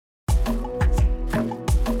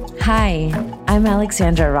Hi, I'm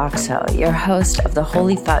Alexandra Roxo, your host of the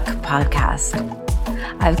Holy Fuck podcast.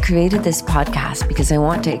 I've created this podcast because I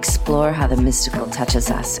want to explore how the mystical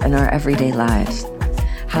touches us in our everyday lives,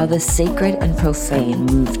 how the sacred and profane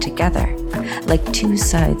move together like two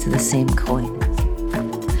sides of the same coin.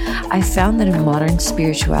 I found that in modern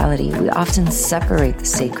spirituality, we often separate the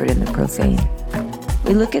sacred and the profane.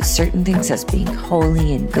 We look at certain things as being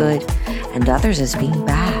holy and good, and others as being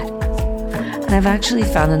bad. And I've actually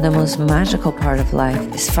found that the most magical part of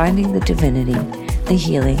life is finding the divinity, the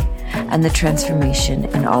healing, and the transformation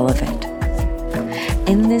in all of it.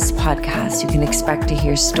 In this podcast, you can expect to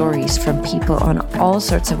hear stories from people on all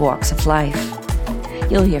sorts of walks of life.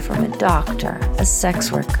 You'll hear from a doctor, a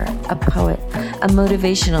sex worker, a poet, a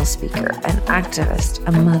motivational speaker, an activist,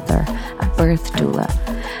 a mother, a birth doula,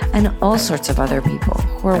 and all sorts of other people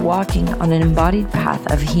who are walking on an embodied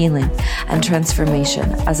path of healing and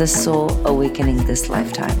transformation as a soul awakening this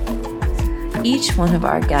lifetime. Each one of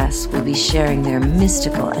our guests will be sharing their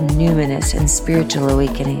mystical and numinous and spiritual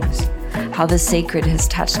awakenings, how the sacred has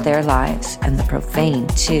touched their lives and the profane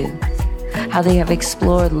too, how they have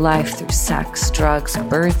explored life through sex, drugs,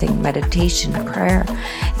 birthing, meditation, prayer,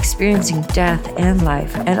 experiencing death and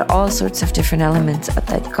life, and all sorts of different elements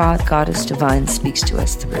that God, Goddess, Divine speaks to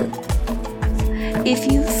us through.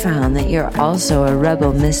 If you found that you're also a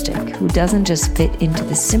rebel mystic who doesn't just fit into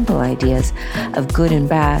the simple ideas of good and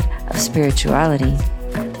bad of spirituality,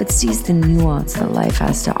 but sees the nuance that life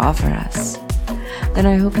has to offer us, then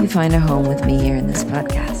I hope you find a home with me here in this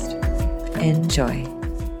podcast. Enjoy.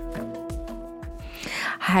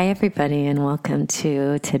 Hi, everybody, and welcome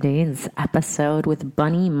to today's episode with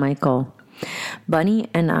Bunny Michael. Bunny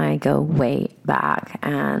and I go way back,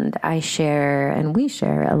 and we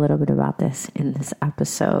share a little bit about this in this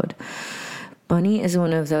episode. Bunny is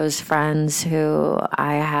one of those friends who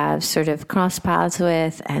I have sort of crossed paths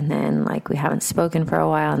with, and then we haven't spoken for a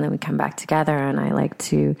while, and then we come back together, and I like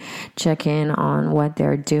to check in on what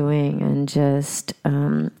they're doing and just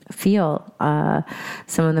feel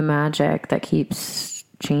some of the magic that keeps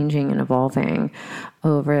changing and evolving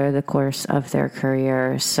over the course of their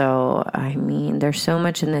career. So, there's so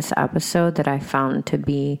much in this episode that I found to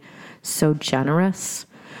be so generous,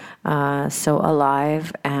 so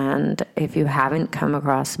alive. And if you haven't come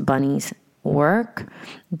across Bunny's work,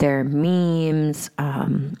 their memes,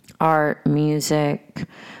 art, music,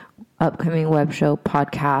 upcoming web show,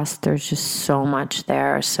 podcast, there's just so much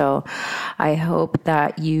there. So I hope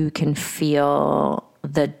that you can feel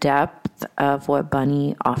the depth of what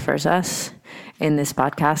Bunny offers us in this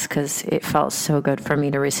podcast, because it felt so good for me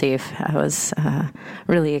to receive. I was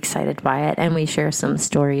really excited by it. And we share some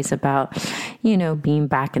stories about, being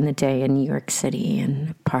back in the day in New York City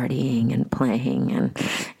and partying and playing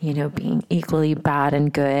and, being equally bad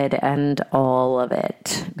and good and all of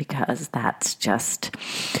it, because that's just,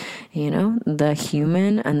 the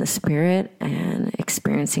human and the spirit and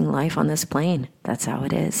experiencing life on this plane. That's how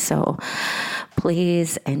it is. So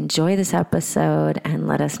please enjoy this episode and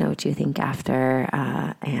let us know what you think after.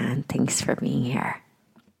 And thanks for being here.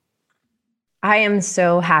 I am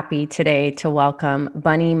so happy today to welcome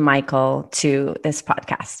Bunny Michael to this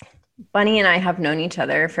podcast. Bunny and I have known each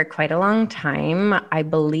other for quite a long time. I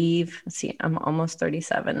believe, I'm almost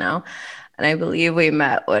 37 now. And I believe we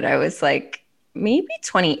met when I was maybe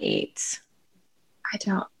 28.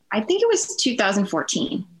 I think it was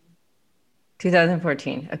 2014.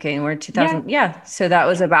 2014. Okay. And we're 2000. Yeah. So that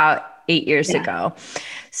was about 8 years ago.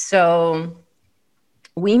 So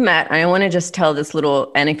we met. I want to just tell this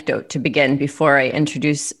little anecdote to begin before I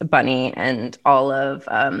introduce Bunny and all of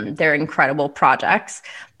their incredible projects.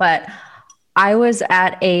 But I was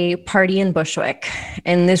at a party in Bushwick,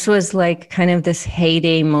 and this was kind of this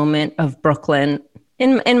heyday moment of Brooklyn,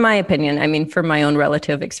 in my opinion. For my own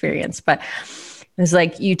relative experience, but it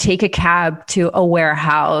was you take a cab to a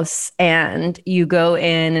warehouse and you go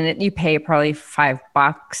in and you pay probably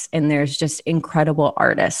 $5, and there's just incredible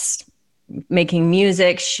artists making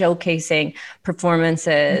music, showcasing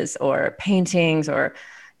performances or paintings or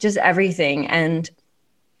just everything. And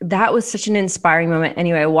that was such an inspiring moment.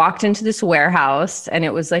 Anyway, I walked into this warehouse and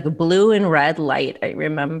it was blue and red light, I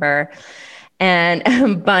remember.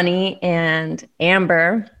 And Bunny and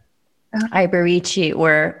Amber Iberici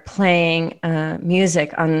were playing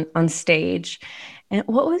music on stage. And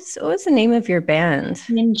what was the name of your band?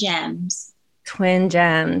 Twin Gems. Twin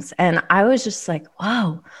Gems. And I was just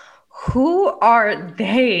wow, who are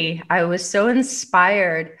they? I was so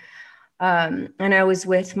inspired. And I was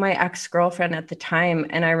with my ex-girlfriend at the time.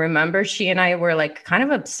 And I remember she and I were kind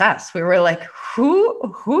of obsessed. We were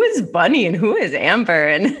who is Bunny and who is Amber?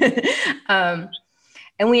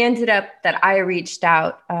 And And we ended up that I reached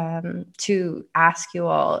out to ask you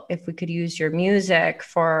all if we could use your music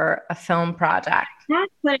for a film project.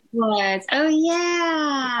 That's what it was. Oh,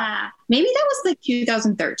 yeah. Maybe that was like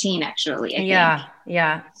 2013, actually. I think.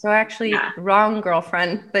 Yeah. So actually, wrong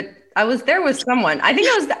girlfriend, but I was there with someone. I think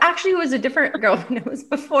it was a different girlfriend. It was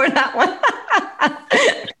before that one.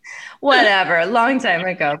 Whatever, long time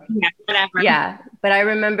ago. Yeah, whatever. Yeah. But I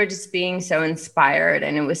remember just being so inspired,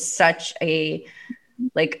 and it was such a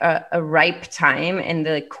ripe time in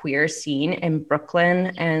the queer scene in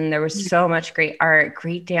Brooklyn. And there was so much great art,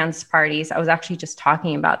 great dance parties. I was actually just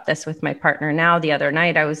talking about this with my partner now the other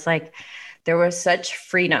night. I was like, there was such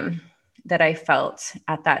freedom that I felt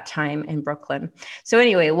at that time in Brooklyn. So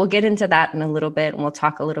anyway, we'll get into that in a little bit, and we'll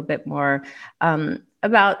talk a little bit more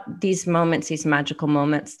about these moments, these magical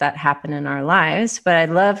moments that happen in our lives. But I'd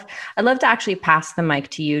love to actually pass the mic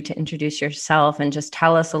to you to introduce yourself and just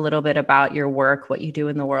tell us a little bit about your work, what you do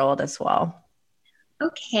in the world as well.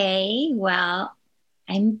 Okay, well,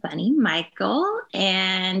 I'm Bunny Michael,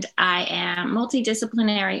 and I am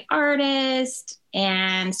multidisciplinary artist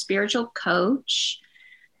and spiritual coach,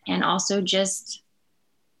 and also just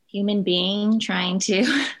human being trying to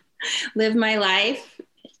live my life.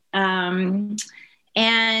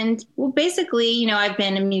 And well, basically, I've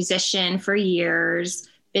been a musician for years,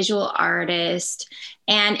 visual artist,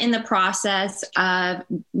 and in the process of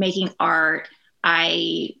making art,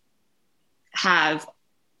 I have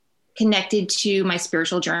connected to my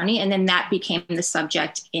spiritual journey, and then that became the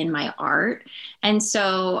subject in my art. And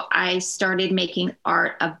so I started making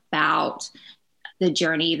art about the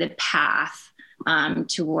journey, the path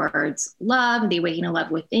towards love, the awakening of love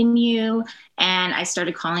within you. And I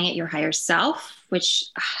started calling it your higher self, which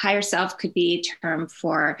higher self could be a term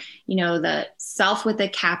for, the self with a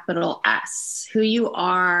capital S, who you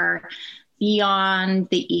are beyond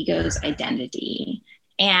the ego's identity,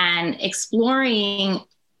 and exploring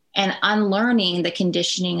and unlearning the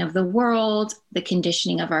conditioning of the world, the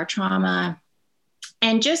conditioning of our trauma,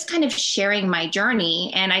 and just kind of sharing my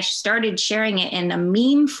journey. And I started sharing it in a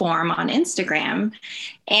meme form on Instagram.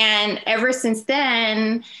 And ever since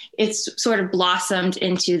then, it's sort of blossomed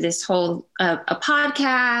into this whole a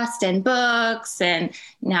podcast and books. And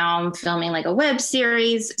now I'm filming like a web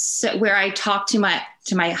series where I talk to my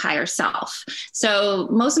higher self. So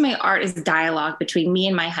most of my art is dialogue between me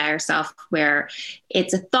and my higher self, where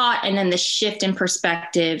it's a thought and then the shift in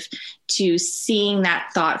perspective to seeing that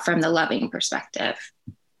thought from the loving perspective,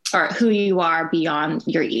 or who you are beyond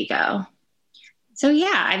your ego. So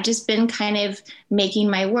yeah, I've just been kind of making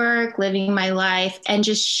my work, living my life, and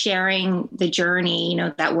just sharing the journey,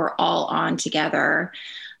 that we're all on together.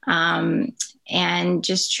 And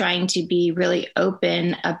just trying to be really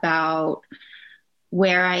open about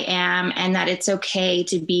where I am, and that it's okay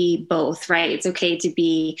to be both, right? It's okay to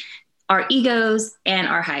be our egos and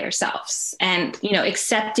our higher selves, and,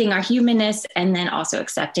 accepting our humanness, and then also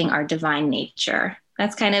accepting our divine nature.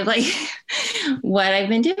 That's kind of like what I've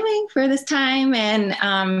been doing for this time.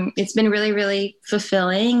 And it's been really, really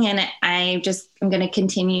fulfilling. And I'm going to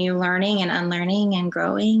continue learning and unlearning and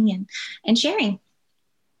growing and sharing.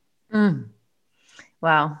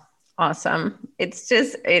 Wow. Awesome.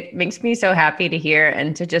 It makes me so happy to hear,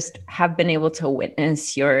 and to just have been able to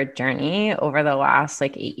witness your journey over the last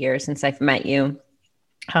 8 years since I've met you.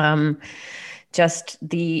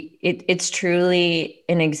 It's truly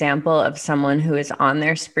an example of someone who is on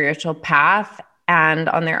their spiritual path and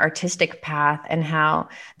on their artistic path, and how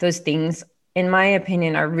those things, in my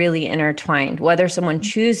opinion, are really intertwined. Whether someone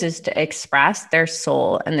chooses to express their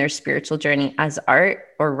soul and their spiritual journey as art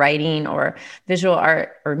or writing or visual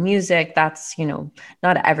art or music, that's,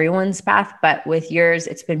 not everyone's path, but with yours,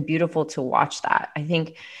 it's been beautiful to watch that. I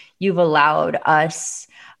think you've allowed us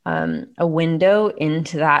a window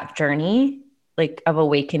into that journey, of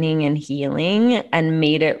awakening and healing, and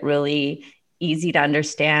made it really easy to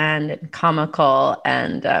understand and comical.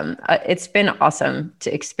 And it's been awesome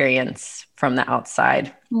to experience from the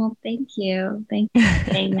outside. Well, thank you. Thank you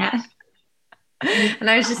for saying that. And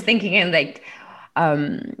I was just thinking,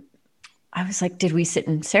 I was like, did we sit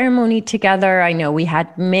in ceremony together? I know we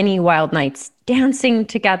had many wild nights dancing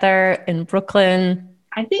together in Brooklyn.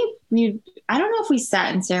 I think I don't know if we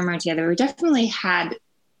sat in ceremony together. We definitely had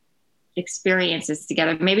experiences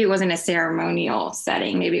together. Maybe it wasn't a ceremonial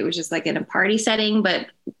setting. Maybe it was just in a party setting, but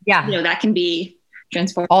yeah, that can be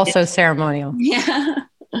transformative. Also ceremonial. Yeah.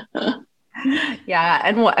 Yeah.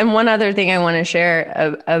 And one other thing I want to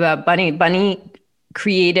share about Bunny. Bunny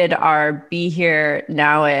created our Be Here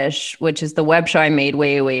Now-ish, which is the web show I made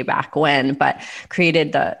way back when, but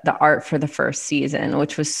created the art for the first season,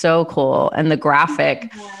 which was so cool. And the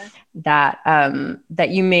graphic that that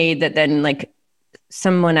you made that then like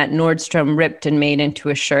someone at Nordstrom ripped and made into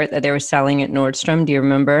a shirt that they were selling at Nordstrom. Do you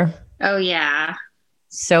remember? Oh yeah.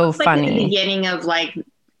 So Like at the funny. beginning of like,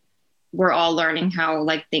 we're all learning how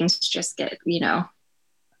like things just get,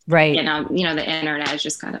 Right. The internet is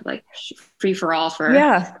just kind of like free for all for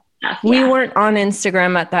Yeah. stuff. We weren't on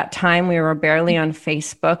Instagram at that time. We were barely on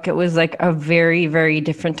Facebook. It was like a very, very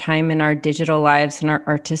different time in our digital lives and our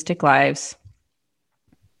artistic lives.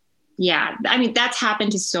 Yeah. I mean, that's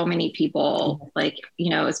happened to so many people, like,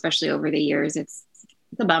 especially over the years. It's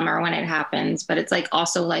a bummer when it happens, but it's like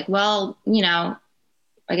also like, well,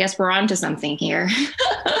 I guess we're on to something here.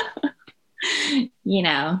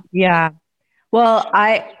 Yeah. Well,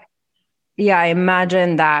 I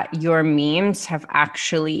imagine that your memes have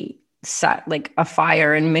actually set like a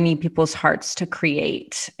fire in many people's hearts to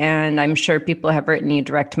create. And I'm sure people have written you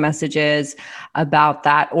direct messages about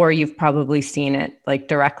that, or you've probably seen it like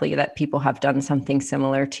directly that people have done something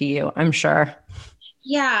similar to you, I'm sure.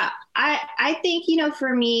 Yeah. I think,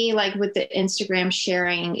 for me, like with the Instagram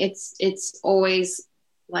sharing, it's always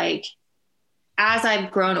like, as I've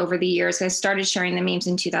grown over the years, I started sharing the memes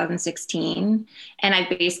in 2016, and I've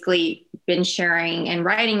basically been sharing and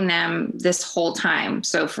writing them this whole time.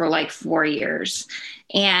 So for like 4 years.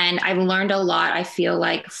 And I've learned a lot, I feel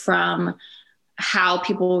like, from how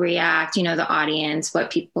people react, the audience, what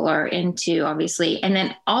people are into, obviously. And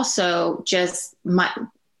then also just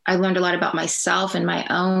I learned a lot about myself and my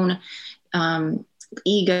own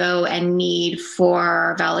ego and need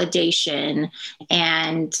for validation.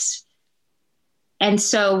 And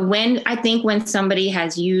so when somebody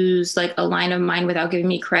has used like a line of mine without giving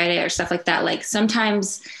me credit or stuff like that, like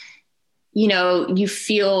sometimes, you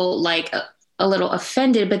feel like a little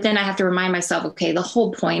offended, but then I have to remind myself, okay, the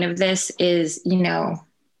whole point of this is,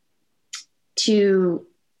 to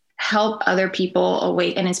help other people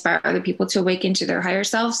awake and inspire other people to awaken to their higher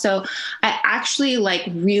self. So I actually like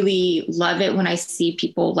really love it when I see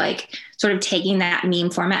people like sort of taking that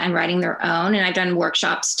meme format and writing their own. And I've done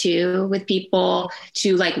workshops too with people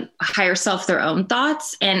to like higher self their own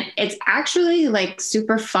thoughts. And it's actually like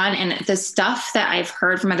super fun. And the stuff that I've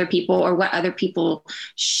heard from other people or what other people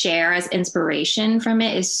share as inspiration from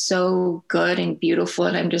it is so good and beautiful.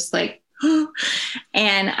 And I'm just like,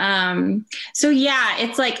 and so yeah,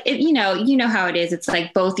 it's like how it is. It's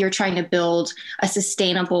like both you're trying to build a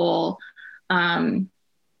sustainable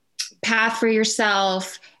path for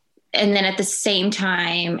yourself, and then at the same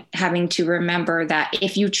time having to remember that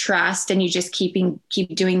if you trust and you just keep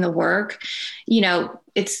doing the work,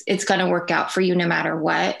 it's going to work out for you no matter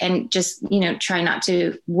what. And just try not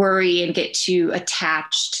to worry and get too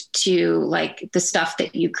attached to like the stuff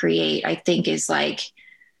that you create, I think is like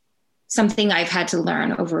something I've had to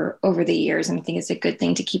learn over the years. And I think it's a good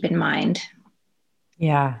thing to keep in mind.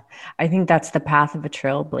 Yeah. I think that's the path of a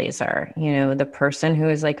trailblazer, the person who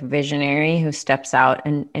is like visionary, who steps out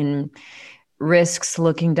and risks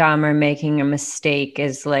looking dumb or making a mistake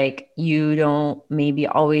is like, you don't maybe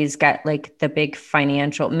always get like the big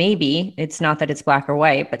financial, maybe it's not that it's black or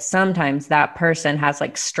white, but sometimes that person has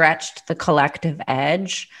like stretched the collective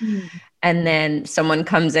edge. And then someone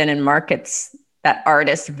comes in and markets that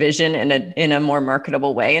artist vision in a more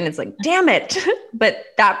marketable way. And it's like, damn it. But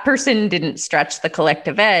that person didn't stretch the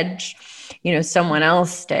collective edge. Someone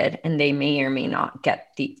else did, and they may or may not get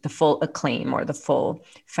the full acclaim or the full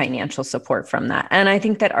financial support from that. And I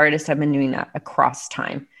think that artists have been doing that across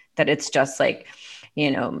time, that it's just like,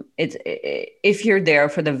 if you're there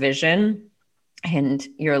for the vision and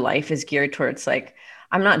your life is geared towards like,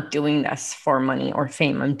 I'm not doing this for money or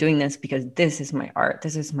fame. I'm doing this because this is my art.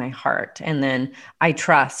 This is my heart. And then I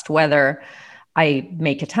trust whether I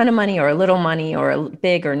make a ton of money or a little money or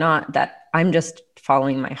big or not, that I'm just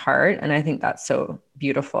following my heart. And I think that's so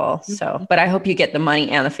beautiful. So, but I hope you get the money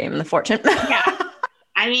and the fame and the fortune. Yeah.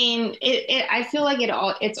 I mean, I feel like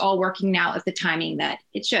it's all working now at the timing that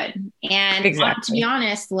it should. And exactly. To be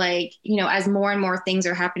honest, like, as more and more things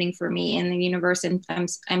are happening for me in the universe, and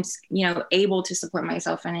I'm able to support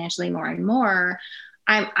myself financially more and more,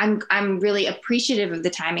 I'm really appreciative of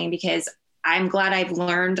the timing, because I'm glad I've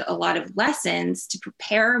learned a lot of lessons to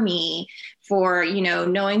prepare me for,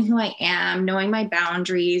 knowing who I am, knowing my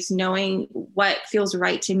boundaries, knowing what feels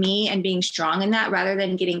right to me, and being strong in that, rather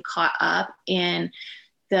than getting caught up in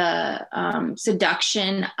the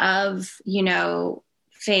seduction of,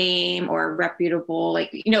 fame or reputable,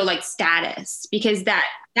 like status, because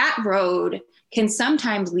that road can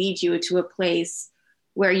sometimes lead you to a place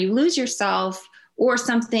where you lose yourself, or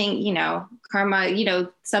something, karma,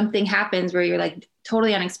 something happens where you're like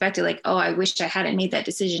totally unexpected, like, oh, I wish I hadn't made that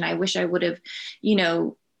decision. I wish I would have,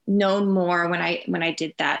 known more when I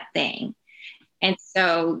did that thing. And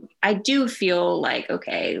so I do feel like,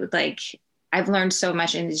 okay, like I've learned so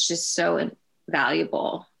much and it's just so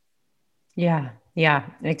valuable. Yeah. Yeah,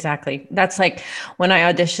 exactly. That's like when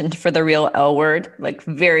I auditioned for the Real L Word, like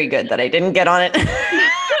very good that I didn't get on it.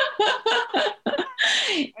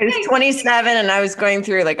 I was 27 and I was going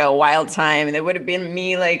through like a wild time, and it would have been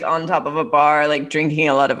me like on top of a bar, like drinking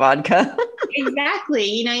a lot of vodka. Exactly.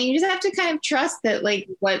 You just have to kind of trust that, like,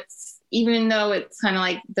 even though it's kind of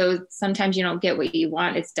like those, sometimes you don't get what you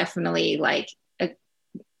want, it's definitely like,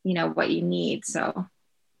 what you need. So.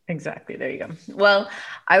 Exactly. There you go. Well,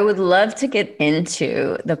 I would love to get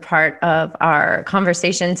into the part of our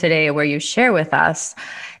conversation today where you share with us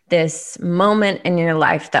this moment in your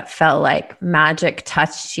life that felt like magic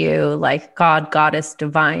touched you, like God, Goddess,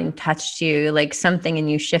 Divine touched you, like something in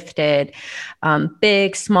you shifted.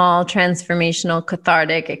 Big, small, transformational,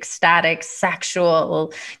 cathartic, ecstatic,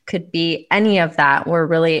 sexual, could be any of that. We're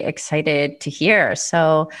really excited to hear.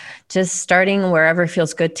 So just starting wherever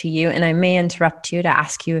feels good to you. And I may interrupt you to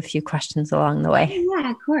ask you a few questions along the way.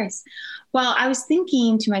 Yeah, of course. Well, I was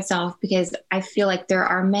thinking to myself, because I feel like there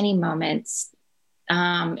are many moments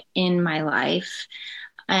in my life.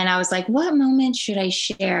 And I was like, what moment should I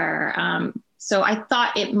share? So I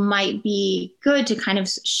thought it might be good to kind of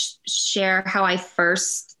share how I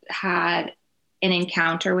first had an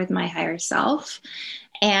encounter with my higher self.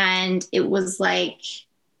 And it was like,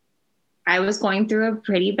 I was going through a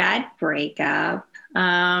pretty bad breakup.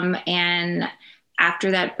 And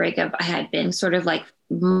after that breakup, I had been sort of like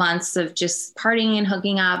months of just partying and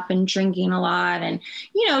hooking up and drinking a lot and,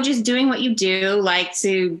 just doing what you do, like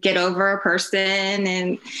to get over a person.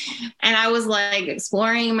 And I was like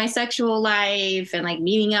exploring my sexual life and like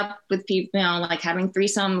meeting up with people, like having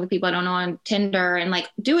threesome with people I don't know on Tinder, and like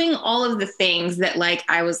doing all of the things that like,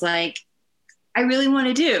 I was like, I really want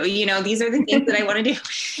to do, these are the things that I want to do.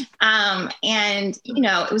 And,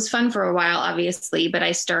 it was fun for a while, obviously, but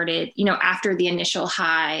I started, after the initial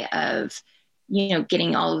high of,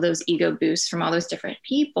 getting all of those ego boosts from all those different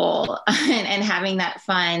people and having that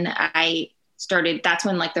fun, that's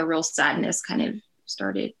when like the real sadness kind of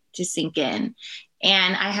started to sink in.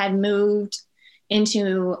 And I had moved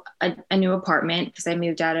into a new apartment because I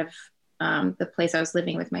moved out of the place I was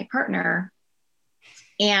living with my partner.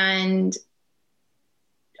 And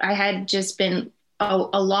I had just been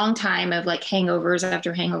a long time of like hangovers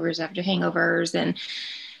after hangovers after hangovers and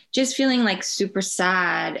just feeling like super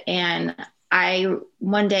sad. And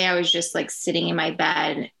one day I was just like sitting in my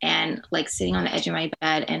bed and like sitting on the edge of my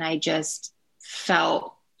bed, and I just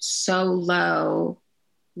felt so low.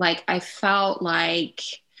 Like I felt like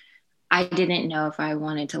I didn't know if I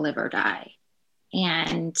wanted to live or die.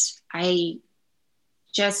 And I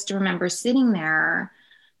just remember sitting there,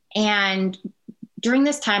 and during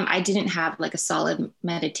this time, I didn't have like a solid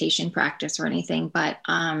meditation practice or anything, but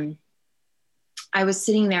I was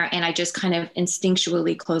sitting there and I just kind of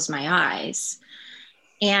instinctually closed my eyes.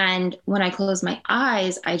 And when I closed my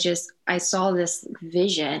eyes, I saw this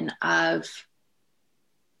vision of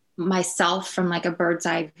myself from like a bird's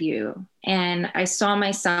eye view. And I saw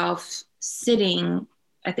myself sitting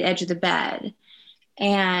at the edge of the bed.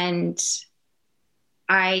 And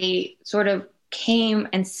I sort of came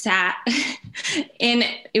and sat in,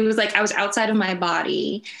 it was like I was outside of my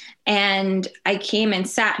body, and I came and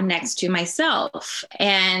sat next to myself,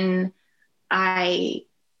 and I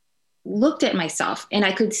looked at myself and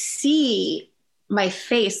I could see my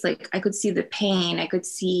face. Like I could see the pain, I could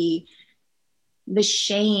see the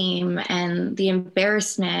shame and the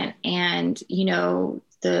embarrassment and,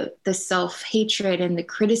 the self-hatred and the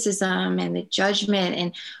criticism and the judgment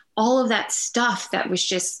and all of that stuff that was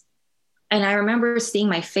just, and I remember seeing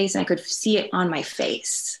my face and I could see it on my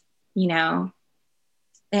face,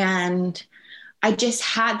 and I just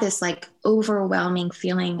had this like overwhelming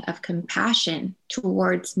feeling of compassion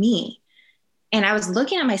towards me. And I was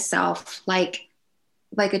looking at myself like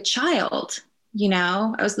a child,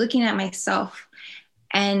 I was looking at myself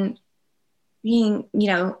and being,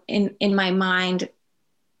 in my mind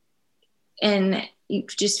and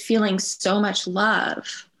just feeling so much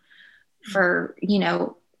love for,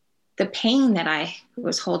 the pain that I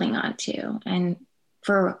was holding on to and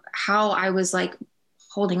for how I was like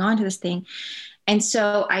holding on to this thing. And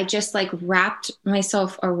so I just like wrapped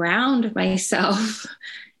myself around myself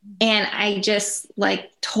and I just like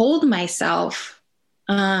told myself,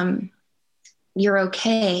 you're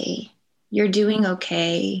okay. You're doing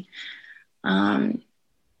okay.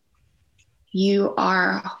 You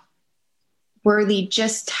are worthy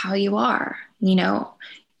just how you are,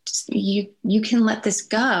 you can let this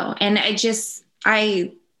go. And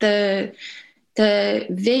the the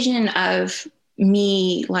vision of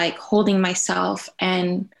me like holding myself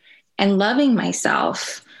and loving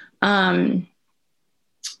myself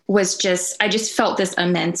was just, I just felt this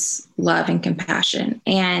immense love and compassion.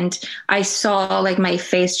 And I saw like my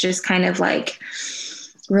face just kind of like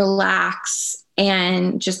relax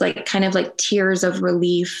and just like kind of like tears of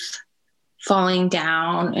relief falling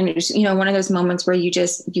down. And it was, you know, one of those moments where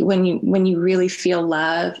when you really feel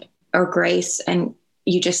love or grace and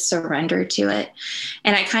you just surrender to it.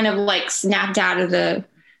 And I kind of like snapped out of the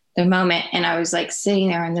moment, and I was like sitting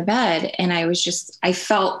there in the bed, and I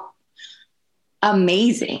felt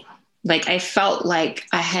amazing. Like I felt like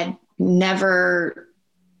I had never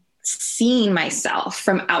seen myself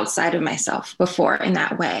from outside of myself before in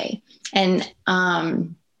that way. And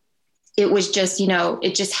it was just, you know,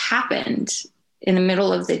 it just happened in the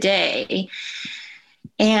middle of the day.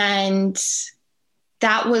 And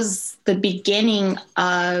that was the beginning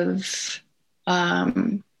of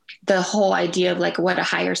the whole idea of like what a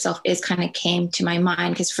higher self is kind of came to my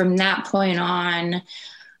mind. Because from that point on,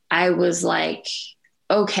 I was like,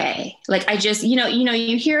 okay, like I just,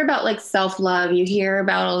 you hear about like self-love, you hear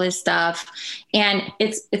about all this stuff, and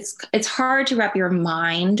it's hard to wrap your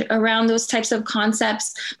mind around those types of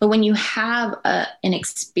concepts. But when you have an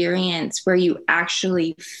experience where you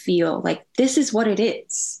actually feel like this is what it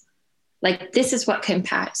is, like this is what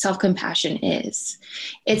self-compassion is.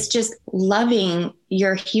 It's just loving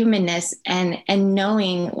your humanness and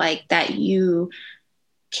knowing like that you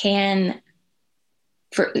can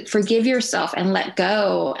forgive yourself and let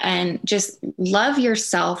go and just love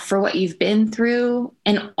yourself for what you've been through.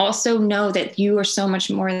 And also know that you are so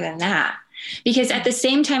much more than that. Because at the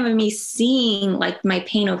same time of me seeing like my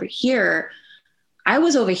pain over here, I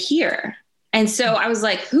was over here. And so I was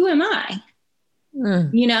like, who am I?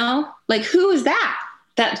 You know, like, who is that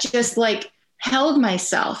just like held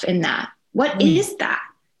myself in that? What is that?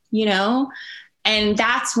 You know? And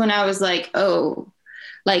that's when I was like, oh,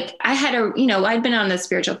 like I had I'd been on the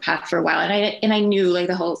spiritual path for a while, and I knew like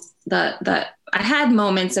I had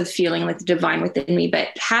moments of feeling like the divine within me, but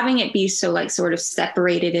having it be so like sort of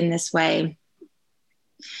separated in this way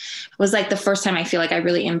was like the first time I feel like I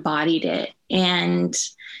really embodied it. And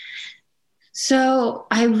so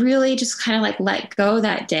I really just kind of like let go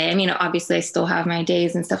that day. I mean, obviously I still have my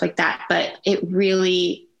days and stuff like that, but it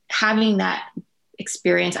really, having that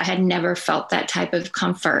experience, I had never felt that type of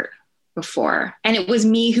comfort before. And it was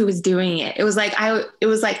me who was doing it. It was like I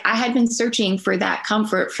had been searching for that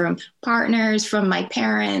comfort from partners, from my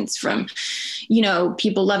parents, from,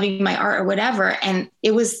 people loving my art or whatever. And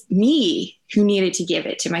it was me who needed to give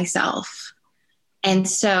it to myself. And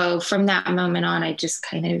so from that moment on, I just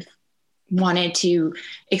kind of wanted to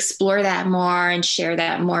explore that more and share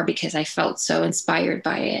that more, because I felt so inspired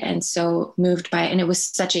by it and so moved by it. And it was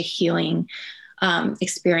such a healing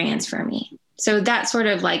experience for me. So that sort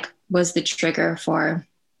of like was the trigger for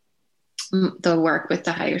the work with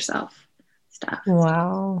the higher self stuff.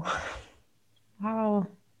 Wow.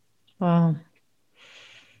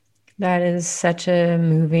 That is such a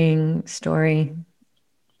moving story.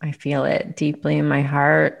 I feel it deeply in my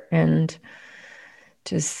heart. And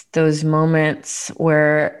just those moments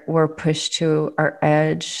where we're pushed to our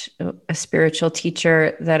edge. A spiritual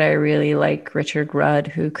teacher that I really like, Richard Rudd,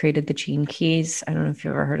 who created the Gene Keys. I don't know if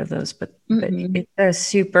you've ever heard of those, but it's a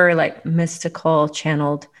super like mystical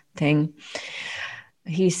channeled thing.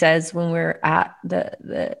 He says when we're at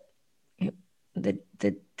the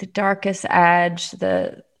darkest edge,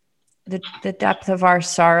 the depth of our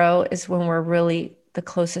sorrow is when we're really the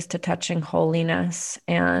closest to touching holiness.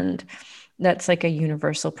 And that's like a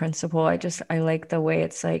universal principle. I like the way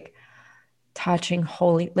it's like touching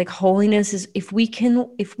holiness is if we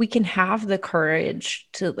can have the courage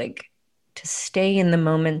to stay in the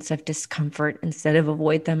moments of discomfort instead of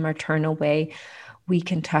avoid them or turn away, we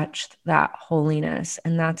can touch that holiness.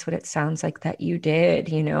 And that's what it sounds like that you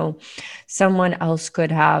did. Someone else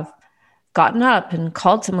could have gotten up and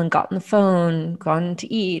called someone, gotten the phone, gone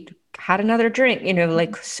to eat, had another drink,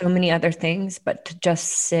 like so many other things, but to just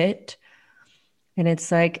sit. And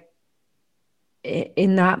it's like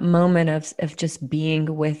in that moment of just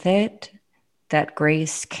being with it, that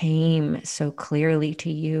grace came so clearly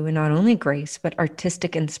to you. And not only grace, but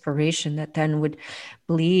artistic inspiration that then would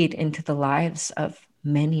bleed into the lives of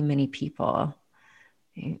many, many people.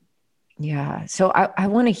 Yeah. So I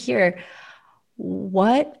want to hear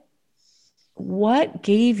what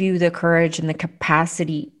gave you the courage and the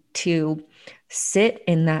capacity to sit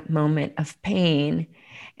in that moment of pain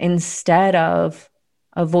instead of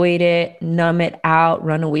avoid it, numb it out,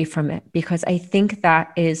 run away from it. Because I think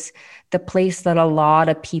that is the place that a lot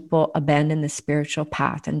of people abandon the spiritual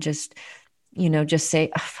path and just just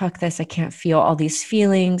say, oh, fuck this, I can't feel all these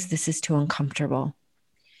feelings. This is too uncomfortable?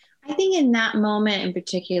 I think in that moment in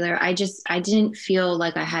particular, I didn't feel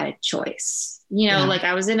like I had a choice. Like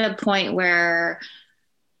I was in a point where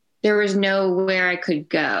there was nowhere I could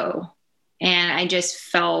go. And I just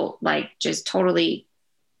felt like just totally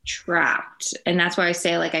trapped. And that's why I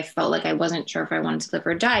say, like, I felt like I wasn't sure if I wanted to live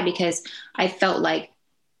or die, because I felt like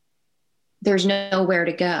there's nowhere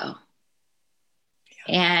to go.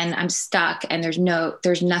 And I'm stuck, and there's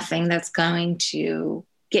nothing that's going to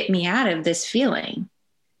get me out of this feeling.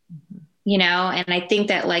 And I think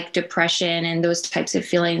that, like, depression and those types of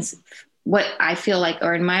feelings, what I feel like,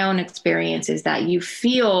 or in my own experience, is that you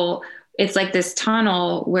feel it's like this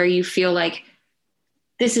tunnel where you feel like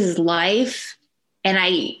this is life,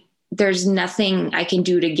 and there's nothing I can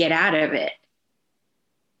do to get out of it.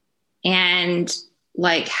 And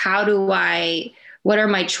like, what are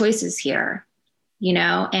my choices here?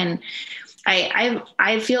 And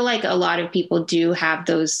I feel like a lot of people do have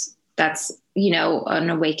those. That's, an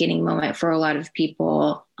awakening moment for a lot of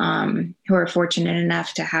people who are fortunate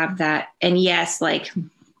enough to have that. And yes, like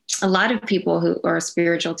a lot of people who are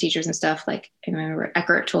spiritual teachers and stuff, like I remember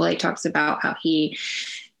Eckhart Tolle talks about how he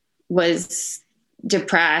was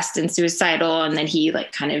depressed and suicidal, and then he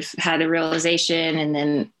like kind of had a realization, and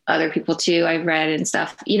then other people too I've read and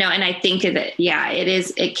stuff, and I think that,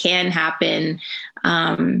 it can happen.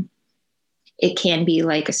 It can be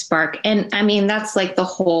like a spark. And I mean, that's like the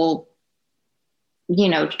whole,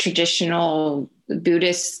 traditional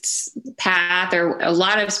Buddhist path, or a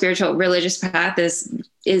lot of spiritual religious path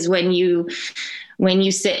is when you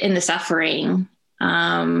sit in the suffering,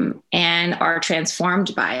 and are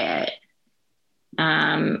transformed by it.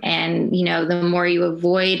 And, the more you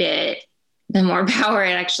avoid it, the more power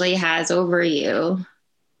it actually has over you.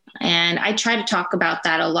 And I try to talk about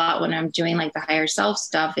that a lot when I'm doing like the higher self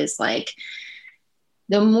stuff, is like,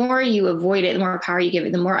 the more you avoid it, the more power you give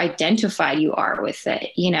it, the more identified you are with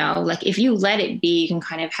it. Like if you let it be, you can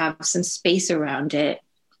kind of have some space around it.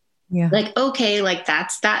 Yeah. Like, okay, like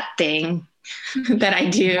that's that thing that I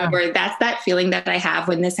do, or that's that feeling that I have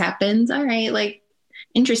when this happens. All right. Like,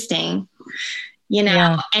 interesting,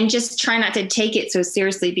 and just try not to take it so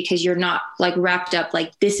seriously, because you're not like wrapped up,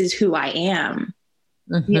 like, this is who I am.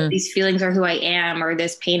 Mm-hmm. These feelings are who I am, or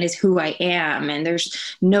this pain is who I am. And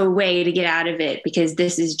there's no way to get out of it, because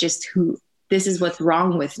this is what's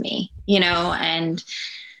wrong with me, and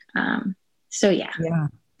so, yeah. Yeah.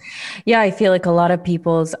 Yeah, I feel like a lot of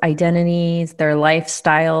people's identities, their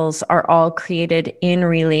lifestyles are all created in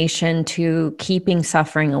relation to keeping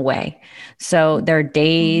suffering away. So their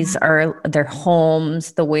days are their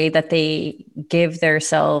homes, the way that they give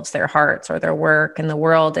themselves, their hearts, or their work in the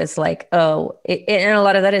world is like, and a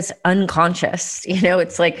lot of that is unconscious.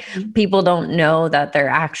 It's like people don't know that they're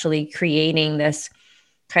actually creating this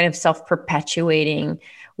kind of self-perpetuating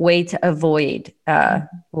way to avoid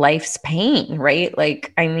life's pain, right?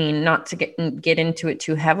 Like, I mean, not to get into it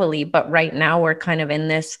too heavily, but right now we're kind of in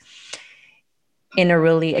a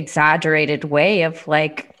really exaggerated way of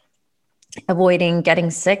like avoiding getting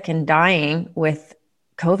sick and dying with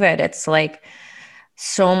COVID. It's like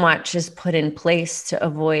so much is put in place to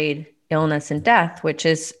avoid illness and death, which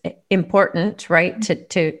is important, right?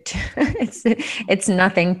 It's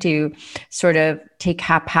nothing to sort of take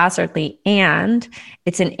haphazardly. And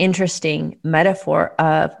it's an interesting metaphor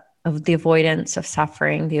of the avoidance of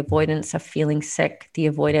suffering, the avoidance of feeling sick, the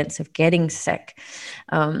avoidance of getting sick.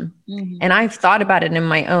 And I've thought about it in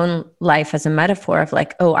my own life as a metaphor of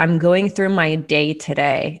like, oh, I'm going through my day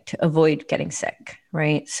today to avoid getting sick,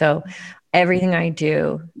 right? So everything I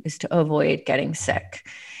do is to avoid getting sick.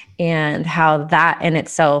 And how that in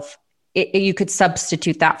itself, you could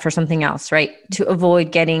substitute that for something else, right? To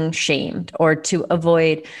avoid getting shamed, or to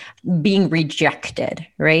avoid being rejected,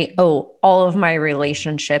 right? Oh, all of my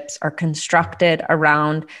relationships are constructed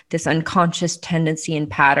around this unconscious tendency and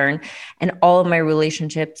pattern. And all of my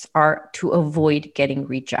relationships are to avoid getting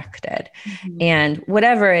rejected. And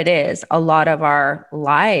whatever it is, a lot of our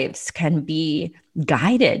lives can be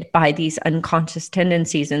guided by these unconscious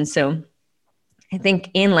tendencies. And so I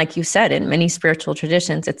think like you said, in many spiritual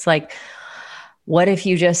traditions, it's like, what if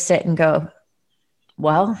you just sit and go,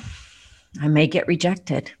 well, I may get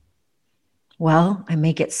rejected. Well, I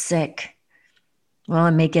may get sick. Well, I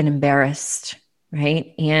may get embarrassed,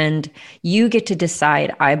 right? And you get to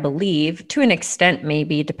decide, I believe, to an extent,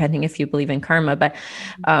 maybe, depending if you believe in karma, but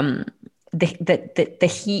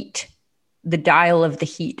the heat, the dial of the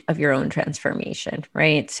heat of your own transformation,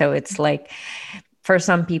 right? So it's like, for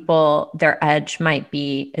some people, their edge might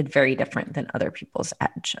be very different than other people's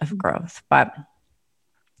edge of growth. But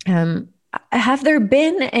have there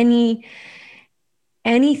been any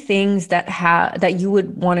any things that you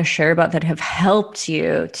would want to share about that have helped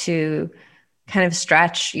you to kind of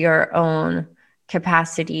stretch your own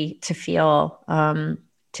capacity to feel,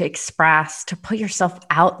 to express, to put yourself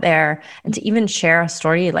out there, and to even share a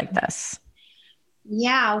story like this?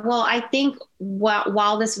 Yeah, well, I think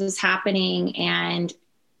while this was happening, and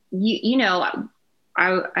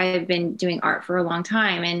I've been doing art for a long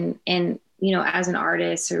time, and as an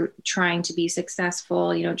artist, or trying to be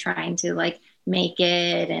successful, trying to like make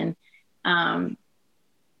it, and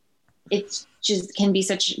it just can be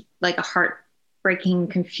such like a heartbreaking,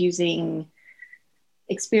 confusing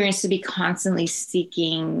experience to be constantly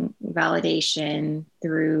seeking validation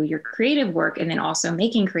through your creative work, and then also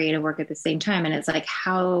making creative work at the same time. And it's like,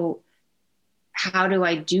 how do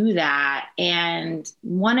I do that? And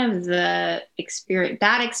one of that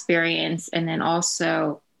experience, and then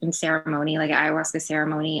also in ceremony, like ayahuasca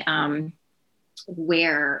ceremony,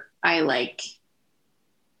 where I like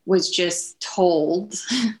was just told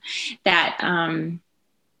that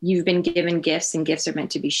you've been given gifts, and gifts are meant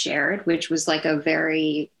to be shared, which was like a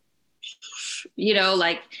very,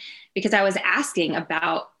 because I was asking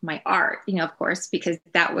about my art, of course, because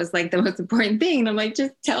that was like the most important thing. And I'm like,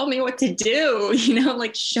 just tell me what to do,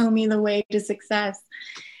 like show me the way to success.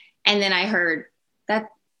 And then I heard that,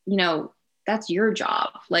 that's your job.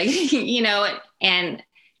 Like, and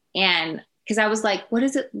because I was like, what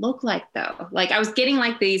does it look like though? Like I was getting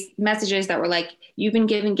like these messages that were like, you've been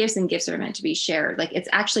given gifts, and gifts are meant to be shared. Like it's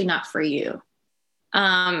actually not for you.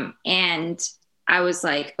 And I was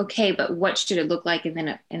like, okay, but what should it look like? And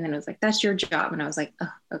then it was like, that's your job. And I was like,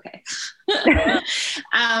 oh, okay.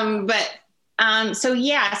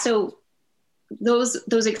 So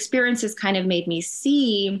those experiences kind of made me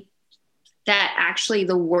see that actually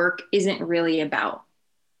the work isn't really about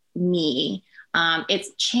me.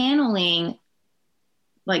 It's channeling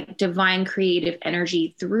like divine creative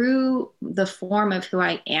energy through the form of who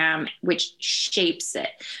I am, which shapes it.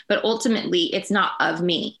 But ultimately, it's not of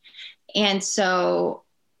me. And so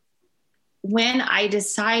when I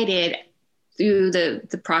decided through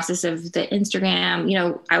the process of the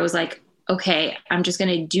Instagram, I was like, okay, I'm just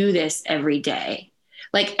going to do this every day.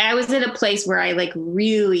 Like I was at a place where I like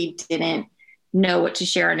really didn't know what to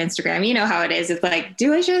share on Instagram. You know how it is. It's like,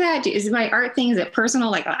 do I share that? Is it my art thing? Is it personal?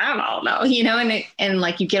 Like, I don't know, and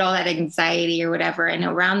like you get all that anxiety or whatever. And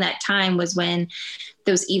around that time was when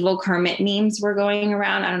those evil Kermit memes were going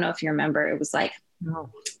around. I don't know if you remember. It was like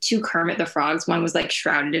two Kermit the Frogs. One was like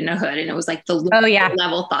shrouded in a hood, and it was like the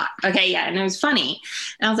level thought. Okay. Yeah. And it was funny.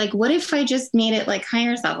 And I was like, what if I just made it like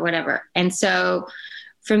higher self or whatever? And so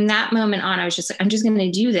from that moment on, I was just like, I'm just going to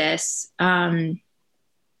do this.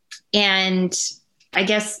 And I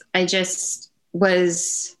guess I just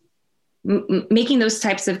was making those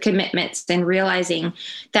types of commitments and realizing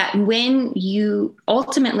that when you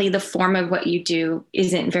ultimately, the form of what you do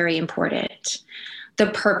isn't very important. The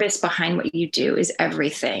purpose behind what you do is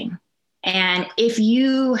everything. And if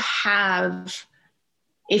you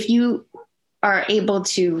are able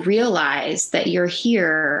to realize that you're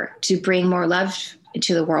here to bring more love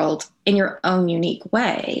to the world in your own unique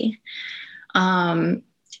way,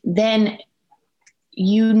 then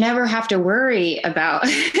you never have to worry about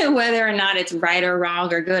whether or not it's right or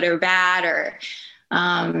wrong or good or bad, or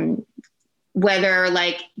whether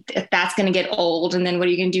like that's going to get old. And then what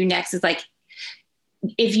are you going to do next? Is like,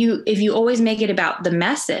 if you always make it about the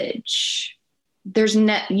message,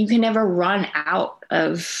 you can never run out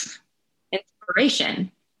of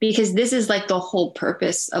inspiration, because this is like the whole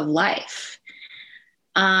purpose of life.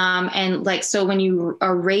 And like, so when you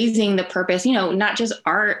are raising the purpose, not just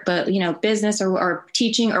art, but, business or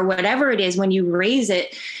teaching or whatever it is, when you raise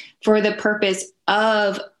it for the purpose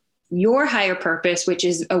of your higher purpose, which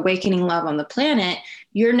is awakening love on the planet,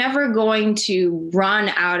 you're never going to run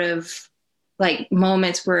out of like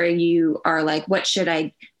moments where you are like, what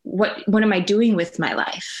am I doing with my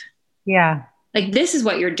life? Yeah. Like, this is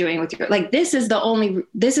what you're doing with your, like, this is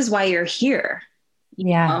why you're here.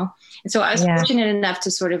 Yeah. And so I was fortunate enough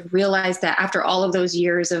to sort of realize that after all of those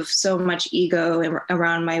years of so much ego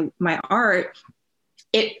around my art,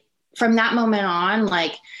 from that moment on,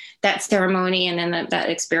 like that ceremony and then that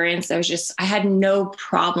experience, I had no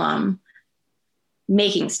problem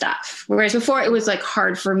making stuff. Whereas before it was like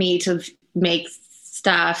hard for me to make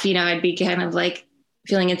stuff, I'd be kind of like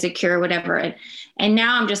feeling insecure or whatever. And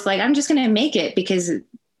now I'm just like, I'm just going to make it because,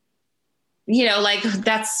 like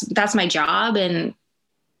that's my job, and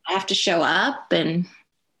I have to show up. And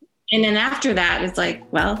then after that, it's like,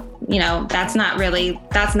 well, that's not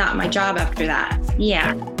my job after that.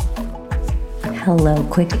 Yeah. Hello,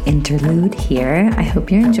 quick interlude here. I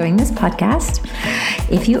hope you're enjoying this podcast.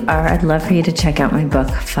 If you are, I'd love for you to check out my book,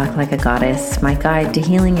 Fuck Like a Goddess, my guide to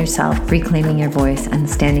healing yourself, reclaiming your voice, and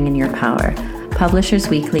standing in your power. Publishers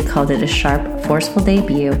Weekly called it a sharp, forceful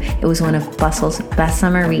debut. It was one of Bustle's best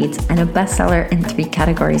summer reads and a bestseller in 3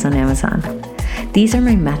 categories on Amazon. These are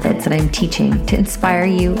my methods that I'm teaching to inspire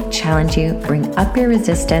you, challenge you, bring up your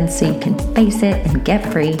resistance so you can face it and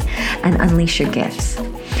get free and unleash your gifts.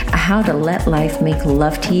 A how to let life make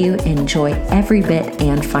love to you, enjoy every bit,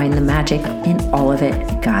 and find the magic in all of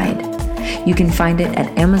it guide. You can find it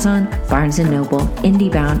at Amazon, Barnes & Noble,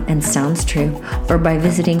 IndieBound, and Sounds True, or by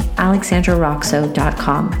visiting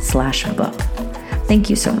alexandraroxo.com/book. Thank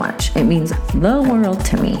you so much. It means the world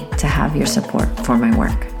to me to have your support for my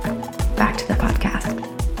work. Back to the podcast.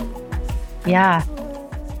 Yeah.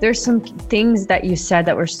 There's some things that you said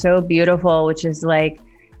that were so beautiful, which is like,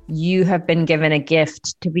 you have been given a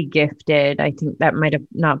gift to be gifted. I think that might have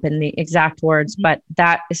not been the exact words, but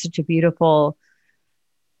that is such a beautiful,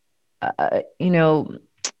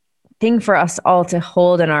 thing for us all to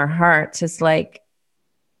hold in our hearts. It's like,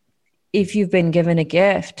 if you've been given a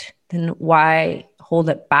gift, then why hold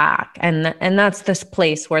it back? And that's this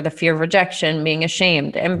place where the fear of rejection, being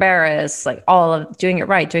ashamed, embarrassed, like all of doing it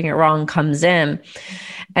right, doing it wrong comes in.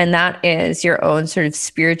 And that is your own sort of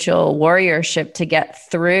spiritual warriorship to get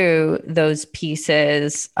through those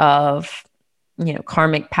pieces of,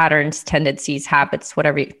 karmic patterns, tendencies, habits,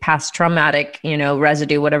 whatever, past traumatic,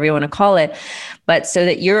 residue, whatever you want to call it. But so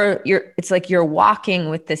that it's like you're walking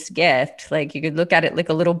with this gift. Like you could look at it like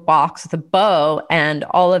a little box with a bow, and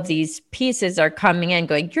all of these pieces are coming in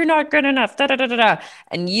going, you're not good enough, da, da, da, da, da.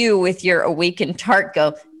 And you with your awakened heart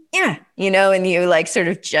go, yeah, and you like sort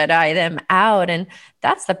of Jedi them out. And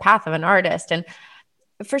that's the path of an artist. And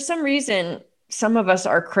for some reason, some of us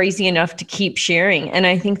are crazy enough to keep sharing. And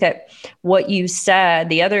I think that what you said,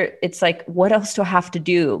 it's like, what else do I have to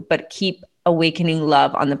do but keep awakening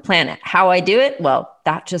love on the planet? How I do it? Well,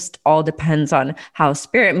 that just all depends on how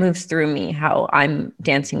spirit moves through me, how I'm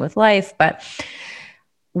dancing with life. But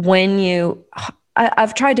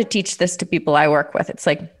I've tried to teach this to people I work with. It's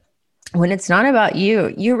like, when it's not about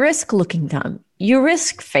you, you risk looking dumb. You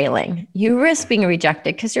risk failing. You risk being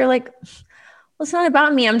rejected because you're like, well, it's not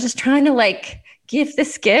about me. I'm just trying to give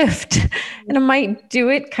this gift, and I might do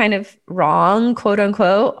it kind of wrong, quote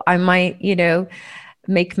unquote. I might,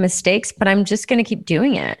 make mistakes, but I'm just going to keep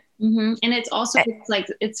doing it. Mm-hmm. And it's also,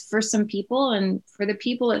 it's for some people, and for the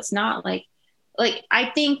people, it's not like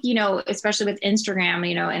I think, especially with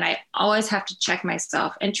Instagram, and I always have to check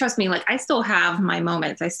myself, and trust me, I still have my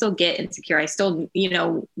moments. I still get insecure. I still,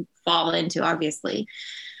 fall into, obviously,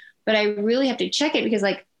 but I really have to check it because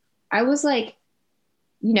I was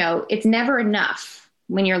it's never enough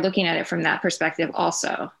when you're looking at it from that perspective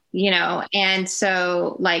also, and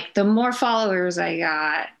so the more followers I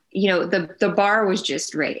got, the bar was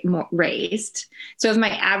just raised. So if my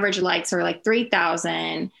average likes are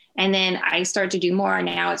 3,000, and then I start to do more,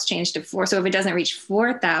 now it's changed to 4. So if it doesn't reach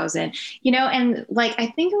 4,000, and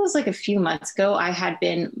I think it was a few months ago, I had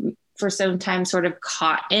been for some time sort of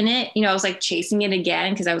caught in it. I was chasing it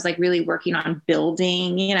again because I was really working on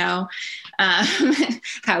building,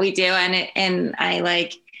 how we do. And I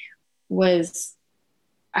was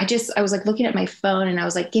looking at my phone, and I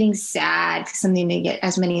was getting sad because something didn't get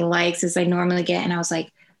as many likes as I normally get. And I was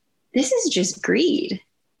like, this is just greed.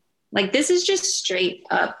 This is just straight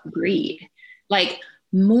up greed.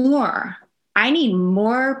 More. I need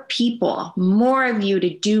more people, more of you to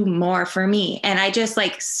do more for me. And I just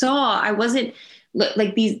saw, I wasn't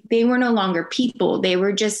they were no longer people. They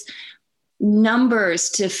were just numbers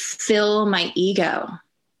to fill my ego.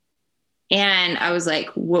 And I was like,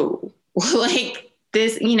 whoa,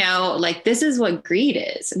 this, this is what greed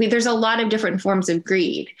is. I mean, there's a lot of different forms of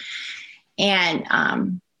greed.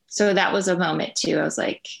 And so that was a moment too. I was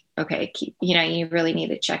like, okay, you really need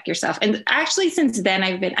to check yourself. And actually since then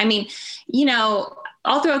all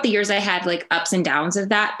throughout the years I had ups and downs of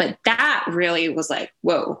that, but that really was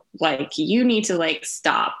whoa, you need to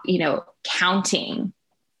stop, counting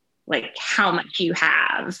how much you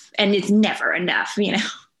have, and it's never enough,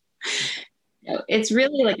 It's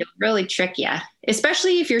really it really trick you,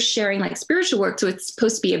 especially if you're sharing spiritual work. So it's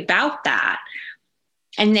supposed to be about that.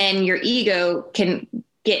 And then your ego can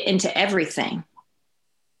get into everything.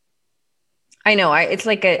 I know. It's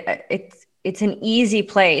it's an easy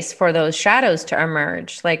place for those shadows to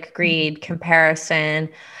emerge, like greed, comparison,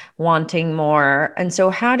 wanting more. And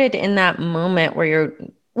so how did, in that moment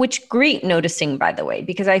which great noticing, by the way,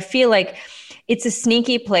 because I feel like it's a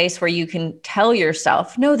sneaky place where you can tell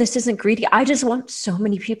yourself, no, this isn't greedy. I just want so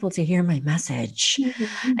many people to hear my message.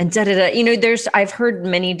 Mm-hmm. And da, da, da. I've heard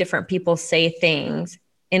many different people say things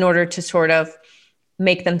in order to sort of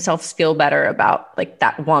make themselves feel better about like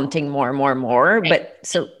that wanting more and more and more. Right. But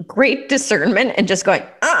so great discernment and just going,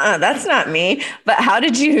 that's not me. But how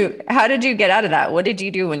did you get out of that? What did you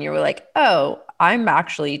do when you were like, oh, I'm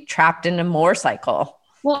actually trapped in a more cycle?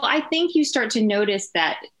 Well, I think you start to notice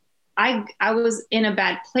that I was in a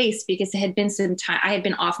bad place because it had been some time, I had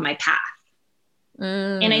been off my path.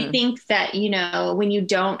 And I think that, you know, when you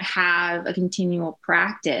don't have a continual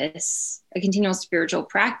practice, a continual spiritual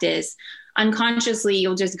practice, unconsciously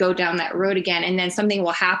you'll just go down that road again, and then something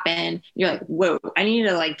will happen. You're like, whoa, I need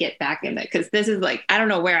to like get back in it, because this is like, I don't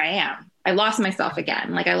know where I am. I lost myself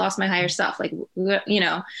again. Like I lost my higher self, like, you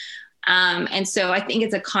know. And so I think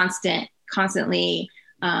it's a constantly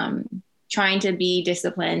trying to be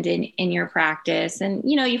disciplined in your practice. And,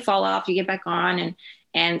 you know, you fall off, you get back on,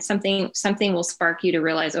 and something will spark you to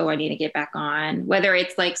realize, oh, I need to get back on, whether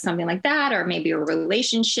it's like something like that, or maybe a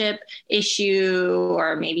relationship issue,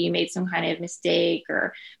 or maybe you made some kind of mistake,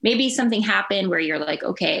 or maybe something happened where you're like,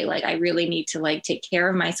 okay, like I really need to like take care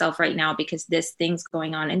of myself right now because this thing's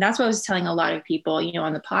going on. And that's what I was telling a lot of people, you know,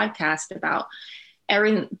 on the podcast about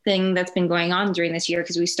everything that's been going on during this year.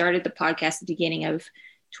 Cause we started the podcast at the beginning of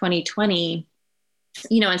 2020,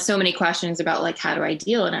 you know, and so many questions about like, how do I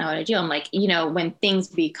deal? And how do I deal? I'm like, you know, when things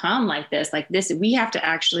become like this, we have to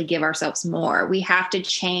actually give ourselves more. We have to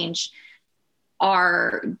change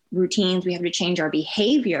our routines. We have to change our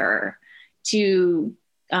behavior to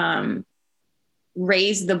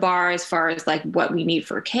raise the bar as far as like what we need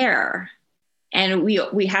for care. And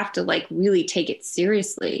we have to like really take it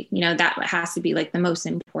seriously. You know, that has to be like the most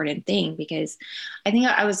important thing, because I think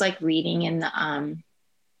I was like reading in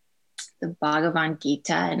the Bhagavad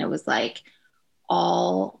Gita, and it was like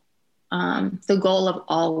the goal of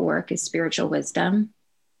all work is spiritual wisdom.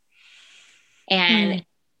 And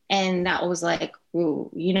that was like,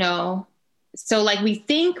 ooh, you know, so like we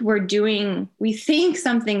think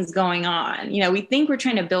something's going on, you know, we think we're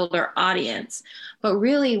trying to build our audience, but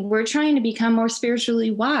really we're trying to become more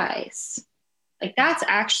spiritually wise. Like that's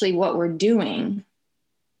actually what we're doing.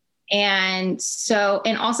 And so,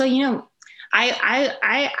 and also, you know,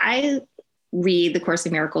 I read the Course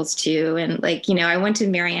in Miracles too. And like, you know, I went to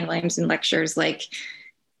Marianne Williamson lectures, like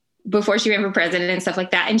before she ran for president and stuff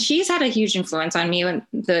like that. And she's had a huge influence on me, and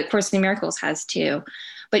the Course in Miracles has too.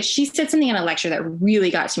 But she said something in a lecture that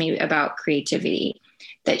really got to me about creativity,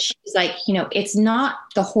 that she's like, you know, it's not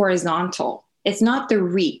the horizontal, it's not the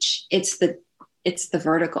reach, it's the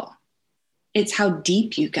vertical. It's how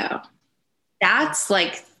deep you go. That's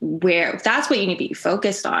like that's what you need to be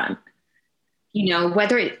focused on. You know,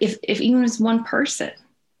 whether if even it's one person.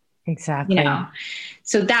 Exactly. You know,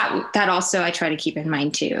 so that also I try to keep in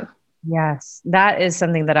mind too. Yes. That is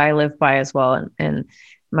something that I live by as well. And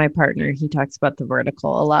my partner, he talks about the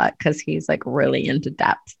vertical a lot because he's like really into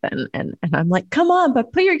depth, and I'm like, come on,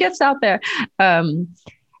 but put your gifts out there.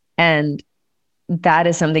 And that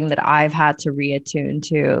is something that I've had to reattune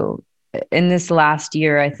to in this last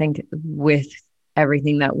year. I think with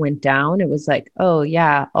everything that went down, it was like, oh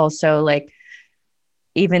yeah, also like,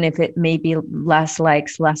 even if it may be less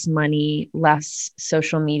likes, less money, less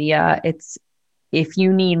social media, it's, if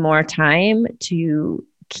you need more time to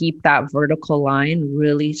keep that vertical line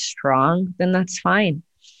really strong, then that's fine.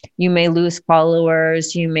 You may lose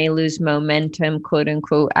followers, you may lose momentum, quote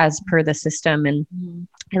unquote, as per the system. And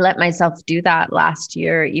I let myself do that last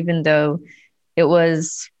year, even though it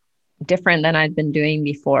was different than I'd been doing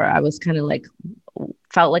before. I was kind of like,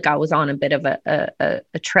 felt like I was on a bit of a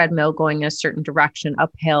treadmill going a certain direction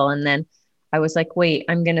uphill. And then I was like, wait,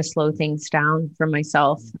 I'm going to slow things down for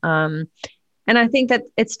myself. And I think that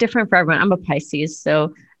it's different for everyone. I'm a Pisces,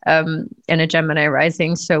 so and a Gemini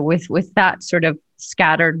rising. So with that sort of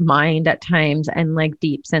scattered mind at times and like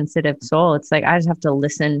deep sensitive soul, it's like I just have to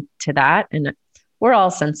listen to that. And we're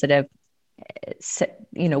all sensitive,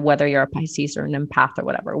 you know, whether you're a Pisces or an empath or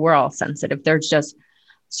whatever, we're all sensitive. There's just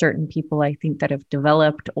certain people, I think, that have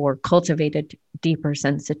developed or cultivated deeper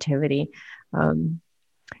sensitivity.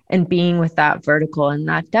 And being with that vertical and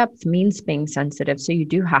that depth means being sensitive. So you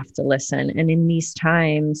do have to listen. And in these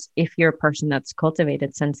times, if you're a person that's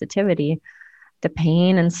cultivated sensitivity, the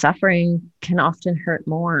pain and suffering can often hurt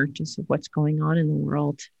more, just of what's going on in the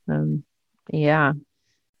world. Yeah.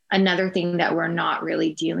 Another thing that we're not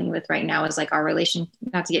really dealing with right now is like our relation,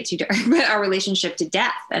 not to get too dark, but our relationship to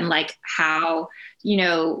death, and like how, you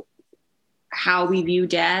know, how we view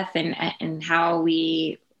death and how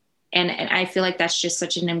we, and I feel like that's just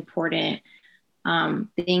such an important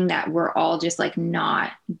thing that we're all just like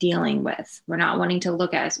not dealing with. We're not wanting to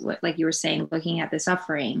look at, like you were saying, looking at the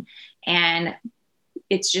suffering. And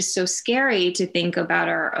it's just so scary to think about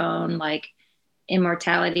our own like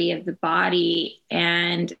immortality of the body,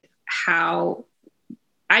 and how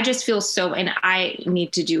I just feel so, and I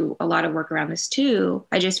need to do a lot of work around this too.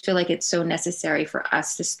 I just feel like it's so necessary for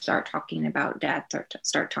us to start talking about death, or to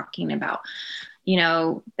start talking about,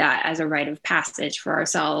 that as a rite of passage for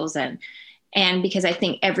ourselves. And because I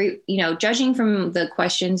think judging from the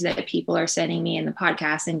questions that people are sending me in the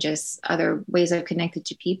podcast and just other ways I've connected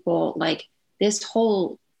to people, like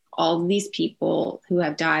all these people who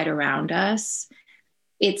have died around us,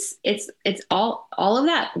 it's all of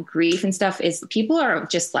that grief and stuff is, people are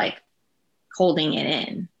just like holding it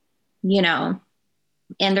in,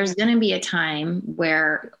 and there's going to be a time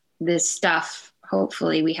where this stuff,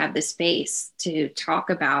 hopefully we have the space to talk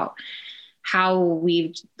about how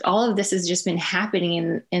all of this has just been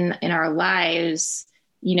happening in our lives.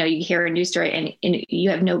 You hear a news story and you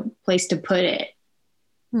have no place to put it.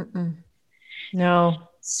 Mm-mm. No.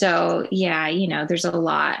 So yeah, there's a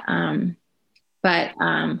lot. But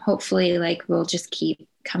hopefully like we'll just keep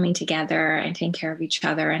coming together and taking care of each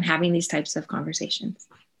other and having these types of conversations.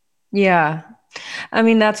 Yeah. I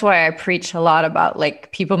mean, that's why I preach a lot about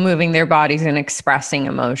like people moving their bodies and expressing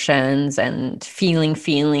emotions and feeling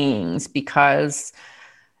feelings, because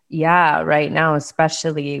right now,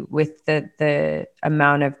 especially with the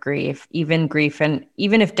amount of grief, and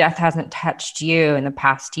even if death hasn't touched you in the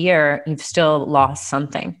past year, you've still lost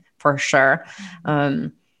something for sure.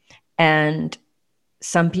 And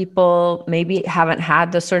some people maybe haven't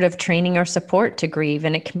had the sort of training or support to grieve,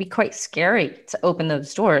 and it can be quite scary to open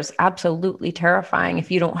those doors. Absolutely terrifying if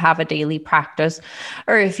you don't have a daily practice,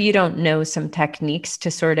 or if you don't know some techniques to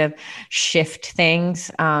sort of shift things.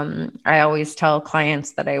 I always tell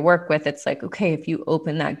clients that I work with, it's like, okay, if you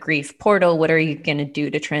open that grief portal, what are you going to do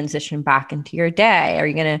to transition back into your day? Are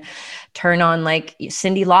you going to turn on like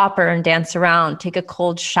Cyndi Lauper and dance around, take a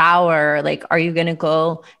cold shower? Like, are you going to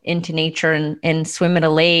go into nature and swim at a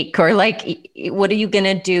lake, or like, what are you going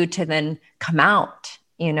to do to then come out,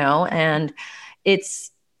 and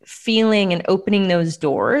it's feeling and opening those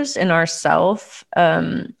doors in ourself.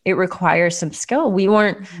 It requires some skill. We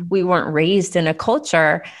weren't raised in a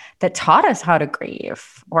culture that taught us how to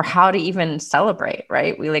grieve or how to even celebrate,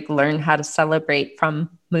 right? We like learned how to celebrate from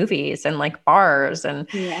movies and like bars, and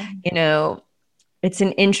it's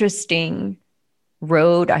an interesting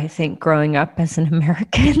road, I think, growing up as an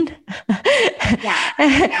American.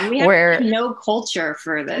 We have no culture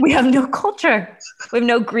for this. We have no culture. We have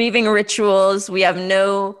no grieving rituals. We have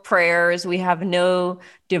no prayers. We have no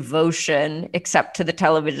devotion except to the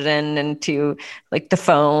television and to like the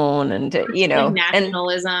phone and, like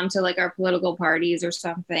nationalism, to like our political parties or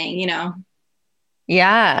something,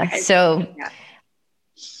 Yeah. So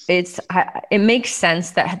it makes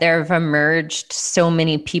sense that there have emerged so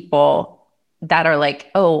many people that are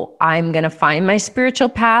like, oh, I'm going to find my spiritual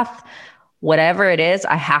path. Whatever it is,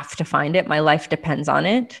 I have to find it. My life depends on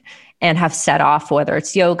it, and have set off, whether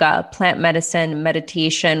it's yoga, plant medicine,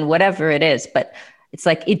 meditation, whatever it is. But it's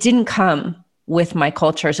like, it didn't come with my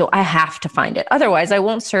culture, so I have to find it. Otherwise, I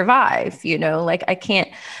won't survive, like I can't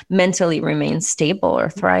mentally remain stable or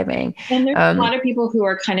thriving. And there's a lot of people who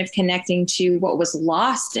are kind of connecting to what was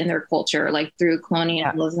lost in their culture, like through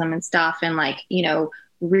colonialism and stuff. And like,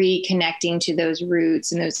 reconnecting to those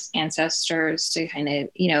roots and those ancestors to kind of,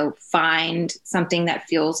 find something that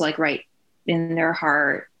feels like right in their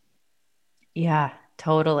heart. Yeah,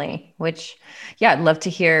 totally. Which, I'd love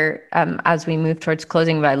to hear as we move towards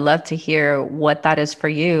closing, but I'd love to hear what that is for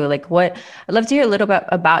you. Like I'd love to hear a little bit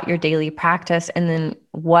about your daily practice, and then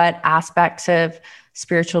what aspects of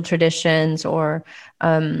spiritual traditions or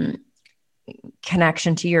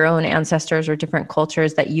connection to your own ancestors or different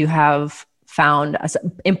cultures that you have found as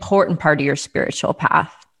an important part of your spiritual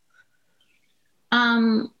path.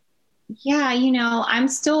 I'm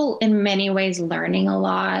still in many ways learning a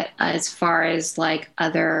lot as far as like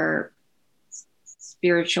other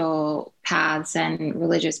spiritual paths and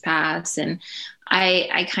religious paths. And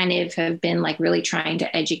I kind of have been like really trying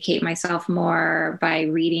to educate myself more by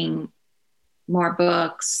reading more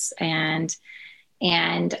books, and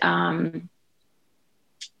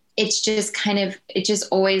it's just kind of, it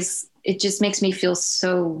just makes me feel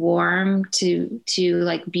so warm to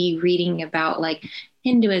like be reading about like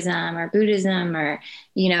Hinduism or Buddhism, or,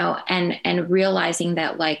 and realizing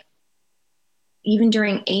that like, even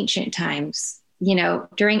during ancient times,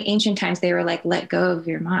 they were like, let go of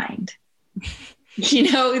your mind.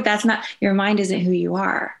 That's not, your mind isn't who you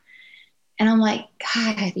are. And I'm like,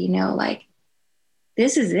 God, like,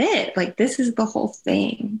 this is it. Like, this is the whole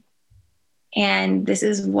thing. And this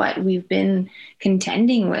is what we've been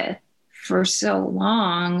contending with for so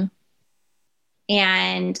long.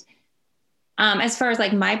 And As far as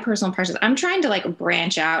like my personal practice, I'm trying to like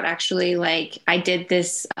branch out actually. Like I did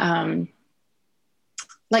this, like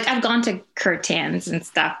I've gone to Kirtans and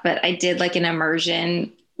stuff, but I did like an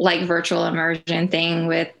immersion, like virtual immersion thing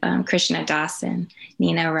with Krishna Das and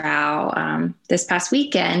Nina Rao this past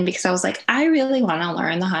weekend, because I was like, I really want to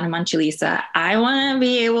learn the Hanuman Chalisa. I want to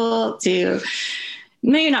be able to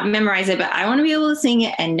maybe not memorize it, but I want to be able to sing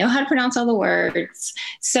it and know how to pronounce all the words.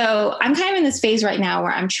 So I'm kind of in this phase right now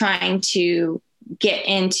where I'm trying to get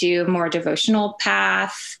into a more devotional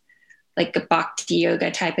path, like a bhakti yoga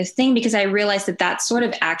type of thing, because I realized that that's sort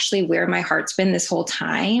of actually where my heart's been this whole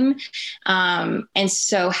time. And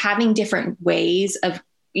so having different ways of,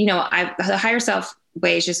 you know, the higher self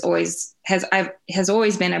way is just always has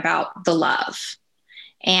always been about the love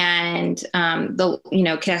and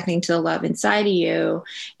connecting to the love inside of you.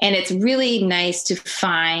 And it's really nice to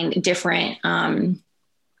find different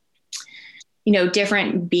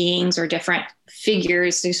different beings or different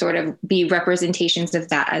figures to sort of be representations of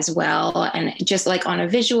that as well. And just like on a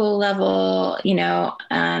visual level,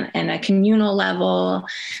 and a communal level.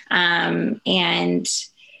 And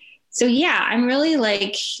so, yeah, I'm really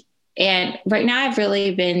like, and right now I've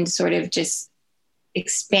really been sort of just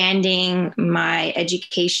expanding my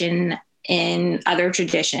education in other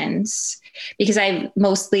traditions, because I've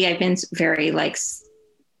been very like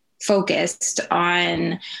focused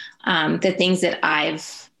on the things that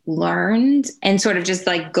I've learned and sort of just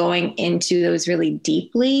like going into those really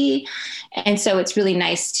deeply. And so it's really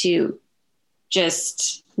nice to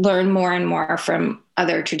just learn more and more from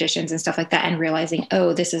other traditions and stuff like that, and realizing,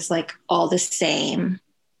 oh, this is like all the same.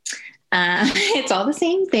 It's all the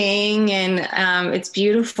same thing, and it's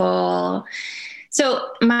beautiful. So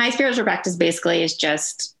my spiritual practice basically is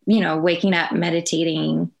just, waking up,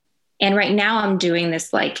 meditating. And right now I'm doing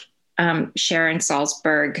this like Sharon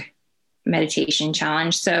Salzberg meditation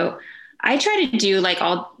challenge. So I try to do like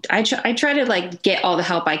I try to like get all the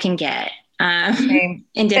help I can get in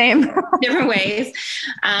different ways.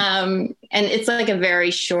 And it's like a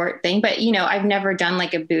very short thing, but I've never done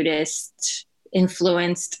like a Buddhist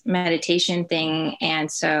influenced meditation thing. And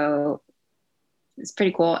so it's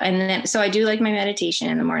pretty cool. And then, so I do like my meditation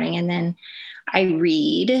in the morning, and then I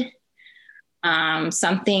read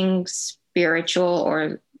something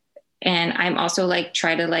spiritual, and I'm also like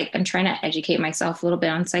I'm trying to educate myself a little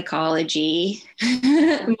bit on psychology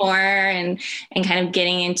more, and kind of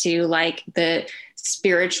getting into like the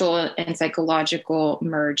spiritual and psychological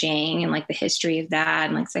merging and like the history of that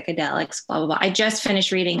and like psychedelics, blah, blah, blah. I just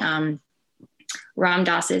finished reading Ram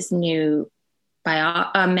Dass's new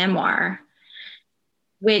memoir,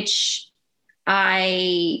 which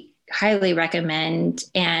I highly recommend.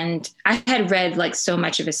 And I had read like so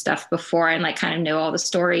much of his stuff before and like kind of know all the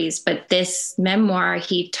stories, but this memoir,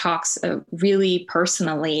 he talks really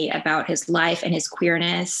personally about his life and his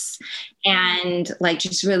queerness, and like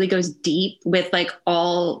just really goes deep with like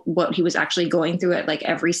all what he was actually going through at like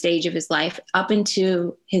every stage of his life up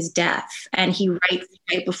into his death. And he writes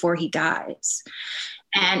right before he dies.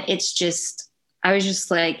 And I was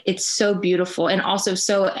just like, it's so beautiful and also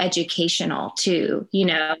so educational too,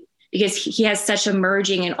 because he has such a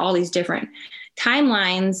merging in all these different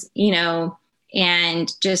timelines,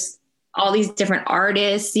 and just all these different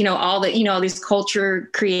artists, all these culture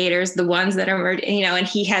creators, the ones that are, and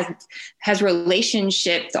he has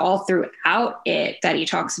relationships all throughout it that he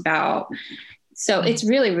talks about. So it's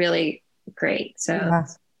really, really great. So, yeah.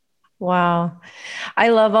 Wow. I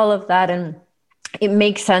love all of that. And it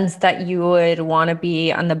makes sense that you would want to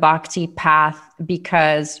be on the bhakti path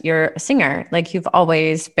because you're a singer. Like you've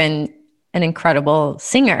always been an incredible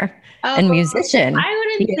singer and musician.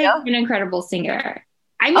 I wouldn't say I'm an incredible singer.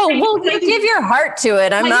 You give your heart to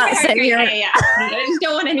it. I'm not saying you're. Yeah. I just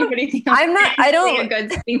don't want anybody to think I don't a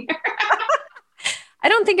good singer. I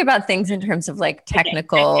don't think about things in terms of like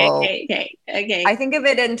technical. Okay. I think of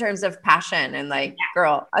it in terms of passion and like,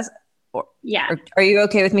 girl. Yeah. Are you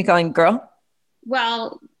okay with me calling girl?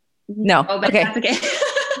 Well, no, but okay. That's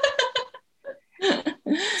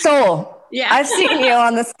okay. Soul. Yeah. I've seen you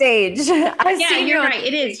on the stage. You're right.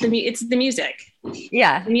 It is. It's the music.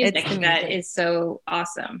 Yeah. The music that is so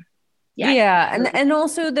awesome. Yeah. Yeah. And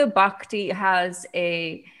also the bhakti has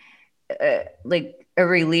a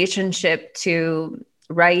relationship to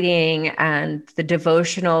writing and the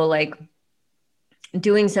devotional, like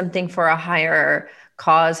doing something for a higher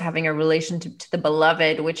cause, having a relationship to the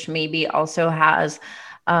beloved, which maybe also has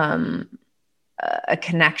a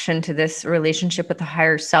connection to this relationship with the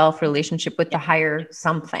higher self, relationship with the higher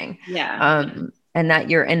something. Yeah. And that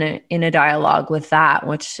you're in a dialogue with that,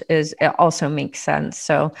 which it also makes sense.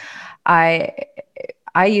 So I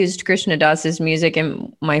I used Krishna Das's music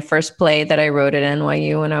in my first play that I wrote at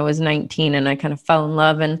NYU when I was 19, and I kind of fell in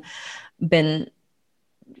love and been,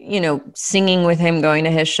 singing with him, going to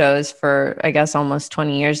his shows for, I guess, almost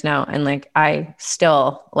 20 years now. And like, I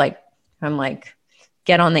still I'm like,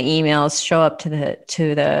 get on the emails, show up to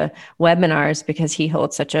the webinars, because he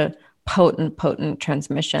holds such a potent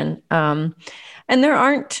transmission. And there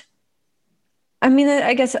aren't,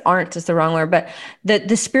 I guess aren't is the wrong word, but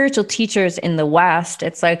the spiritual teachers in the West,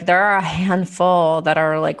 it's like there are a handful that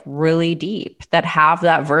are like really deep, that have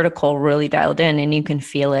that vertical really dialed in, and you can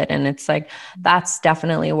feel it. And it's like, that's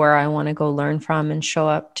definitely where I want to go learn from and show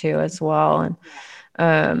up to as well.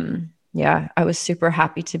 And yeah, I was super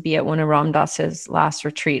happy to be at one of Ram Dass's last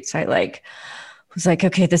retreats. I was like,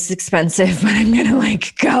 okay, this is expensive, but I'm going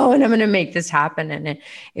to go and I'm going to make this happen. And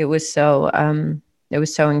it was so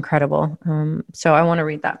incredible. So I want to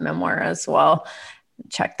read that memoir as well.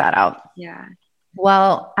 Check that out. Yeah.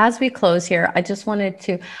 Well, as we close here, I just wanted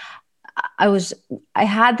to, I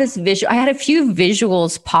had this visual, I had a few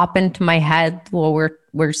visuals pop into my head while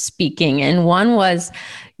we're speaking. And one was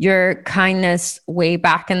your kindness way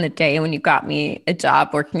back in the day when you got me a job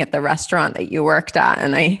working at the restaurant that you worked at.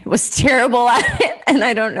 And I was terrible at it. And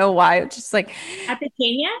I don't know why. It's just like at the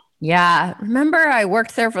Kenya. Yeah. Remember, I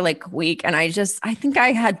worked there for like a week, and I think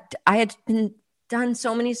I had been done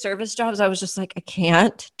so many service jobs. I was just like, I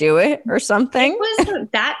can't do it or something.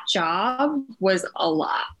 That job was a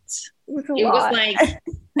lot. It was like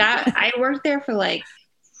that. I worked there for like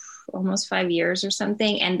almost 5 years or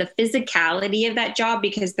something. And the physicality of that job,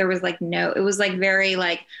 because there was it was like very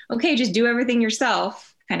okay, just do everything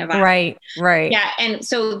yourself kind of vibe. Right. Yeah. And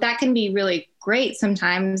so that can be really great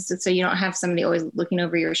sometimes. So you don't have somebody always looking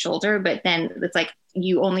over your shoulder, but then it's like,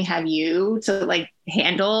 you only have you to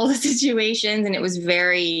handle the situations. And it was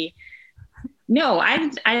very, no,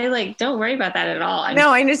 I don't worry about that at all.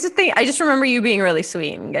 I just remember you being really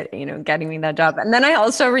sweet and getting me that job. And then I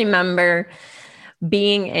also remember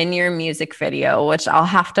being in your music video, which I'll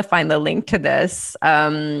have to find the link to this.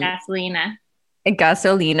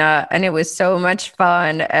 Gasolina, and it was so much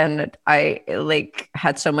fun, and I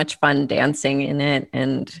had so much fun dancing in it,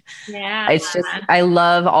 and yeah, it's just, I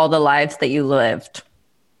love all the lives that you lived.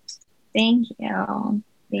 Thank you.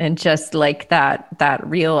 And just that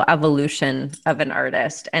real evolution of an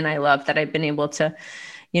artist. And I love that I've been able to,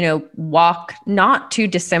 walk not too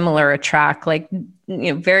dissimilar a track,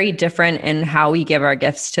 very different in how we give our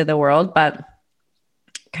gifts to the world, but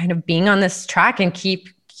kind of being on this track and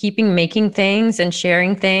keeping making things and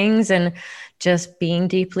sharing things and just being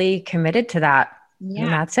deeply committed to that. Yeah.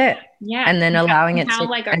 And that's it. Yeah. And then allowing it to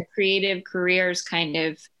our creative careers kind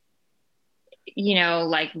of,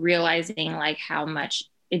 realizing how much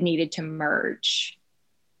it needed to merge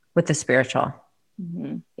with the spiritual.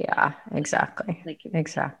 Mm-hmm. Yeah, exactly.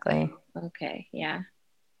 Exactly. Okay. Yeah.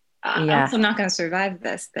 I'm also not going to survive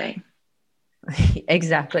this thing.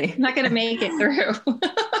 Exactly. I'm not going to make it through.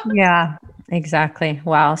 Yeah. Exactly.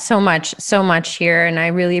 Wow. So much here. And I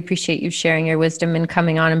really appreciate you sharing your wisdom and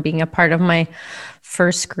coming on and being a part of my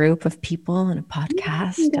first group of people in a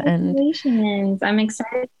podcast. Congratulations. I'm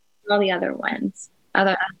excited for all the other ones,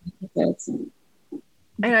 other episodes.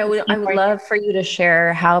 And I would love for you to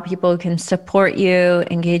share how people can support you,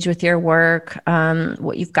 engage with your work,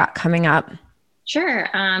 what you've got coming up. Sure.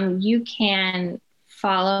 You can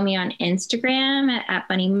follow me on Instagram at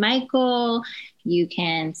Bunny Michael. You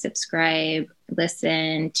can subscribe,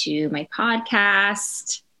 listen to my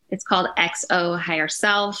podcast. It's called XO Higher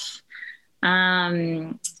Self.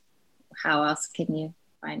 How else can you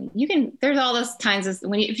find me? There's all those kinds of,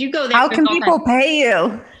 if you go there. How can people pay you?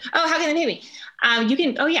 Oh, how can they pay me? Thank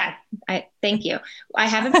you. I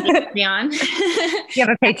have a Patreon. You have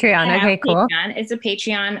a Patreon. Okay, cool. Patreon. It's a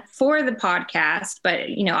Patreon for the podcast, but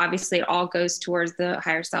obviously it all goes towards the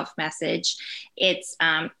higher self message. It's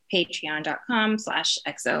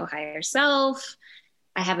patreon.com/XO Higher Self.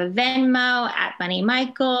 I have a Venmo at Bunny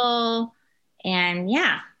Michael, and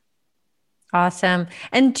yeah. Awesome.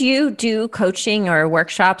 And do you do coaching or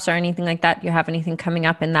workshops or anything like that? Do you have anything coming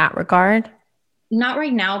up in that regard? Not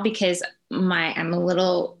right now, because I'm a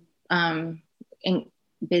little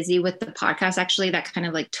busy with the podcast. Actually, that kind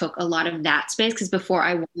of took a lot of that space, because before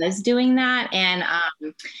I was doing that, and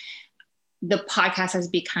the podcast has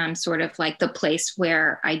become sort of the place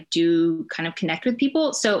where I do kind of connect with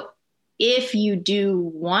people. So if you do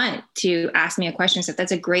want to ask me a question, so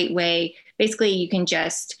that's a great way. Basically, you can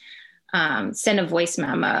just send a voice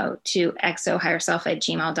memo to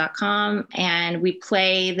xohigherself@gmail.com, and we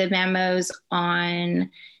play the memos on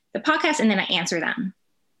the podcast, and then I answer them.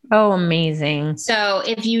 Oh, amazing. So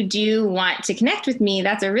if you do want to connect with me,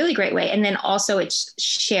 that's a really great way. And then also it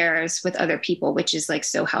shares with other people, which is like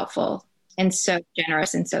so helpful and so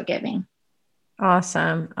generous and so giving.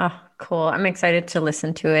 Awesome. Oh, cool. I'm excited to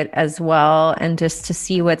listen to it as well and just to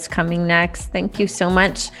see what's coming next. Thank you so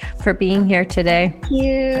much for being here today. Thank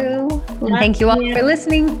you. And thank you all for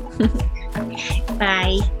listening.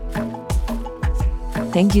 Bye.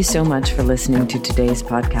 Thank you so much for listening to today's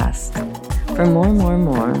podcast. For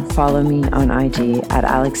more, follow me on IG at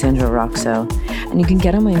Alexandra Roxo, and you can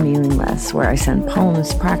get on my mailing list where I send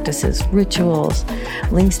poems, practices, rituals,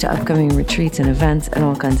 links to upcoming retreats and events, and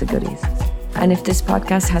all kinds of goodies. And if this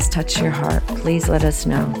podcast has touched your heart, please let us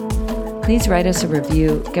know. Please write us a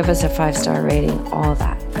review, give us a 5-star rating, all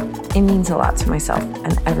that. It means a lot to myself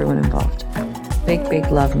and everyone involved.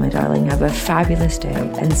 Big love, my darling. Have a fabulous day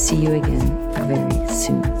and see you again very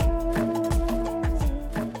soon.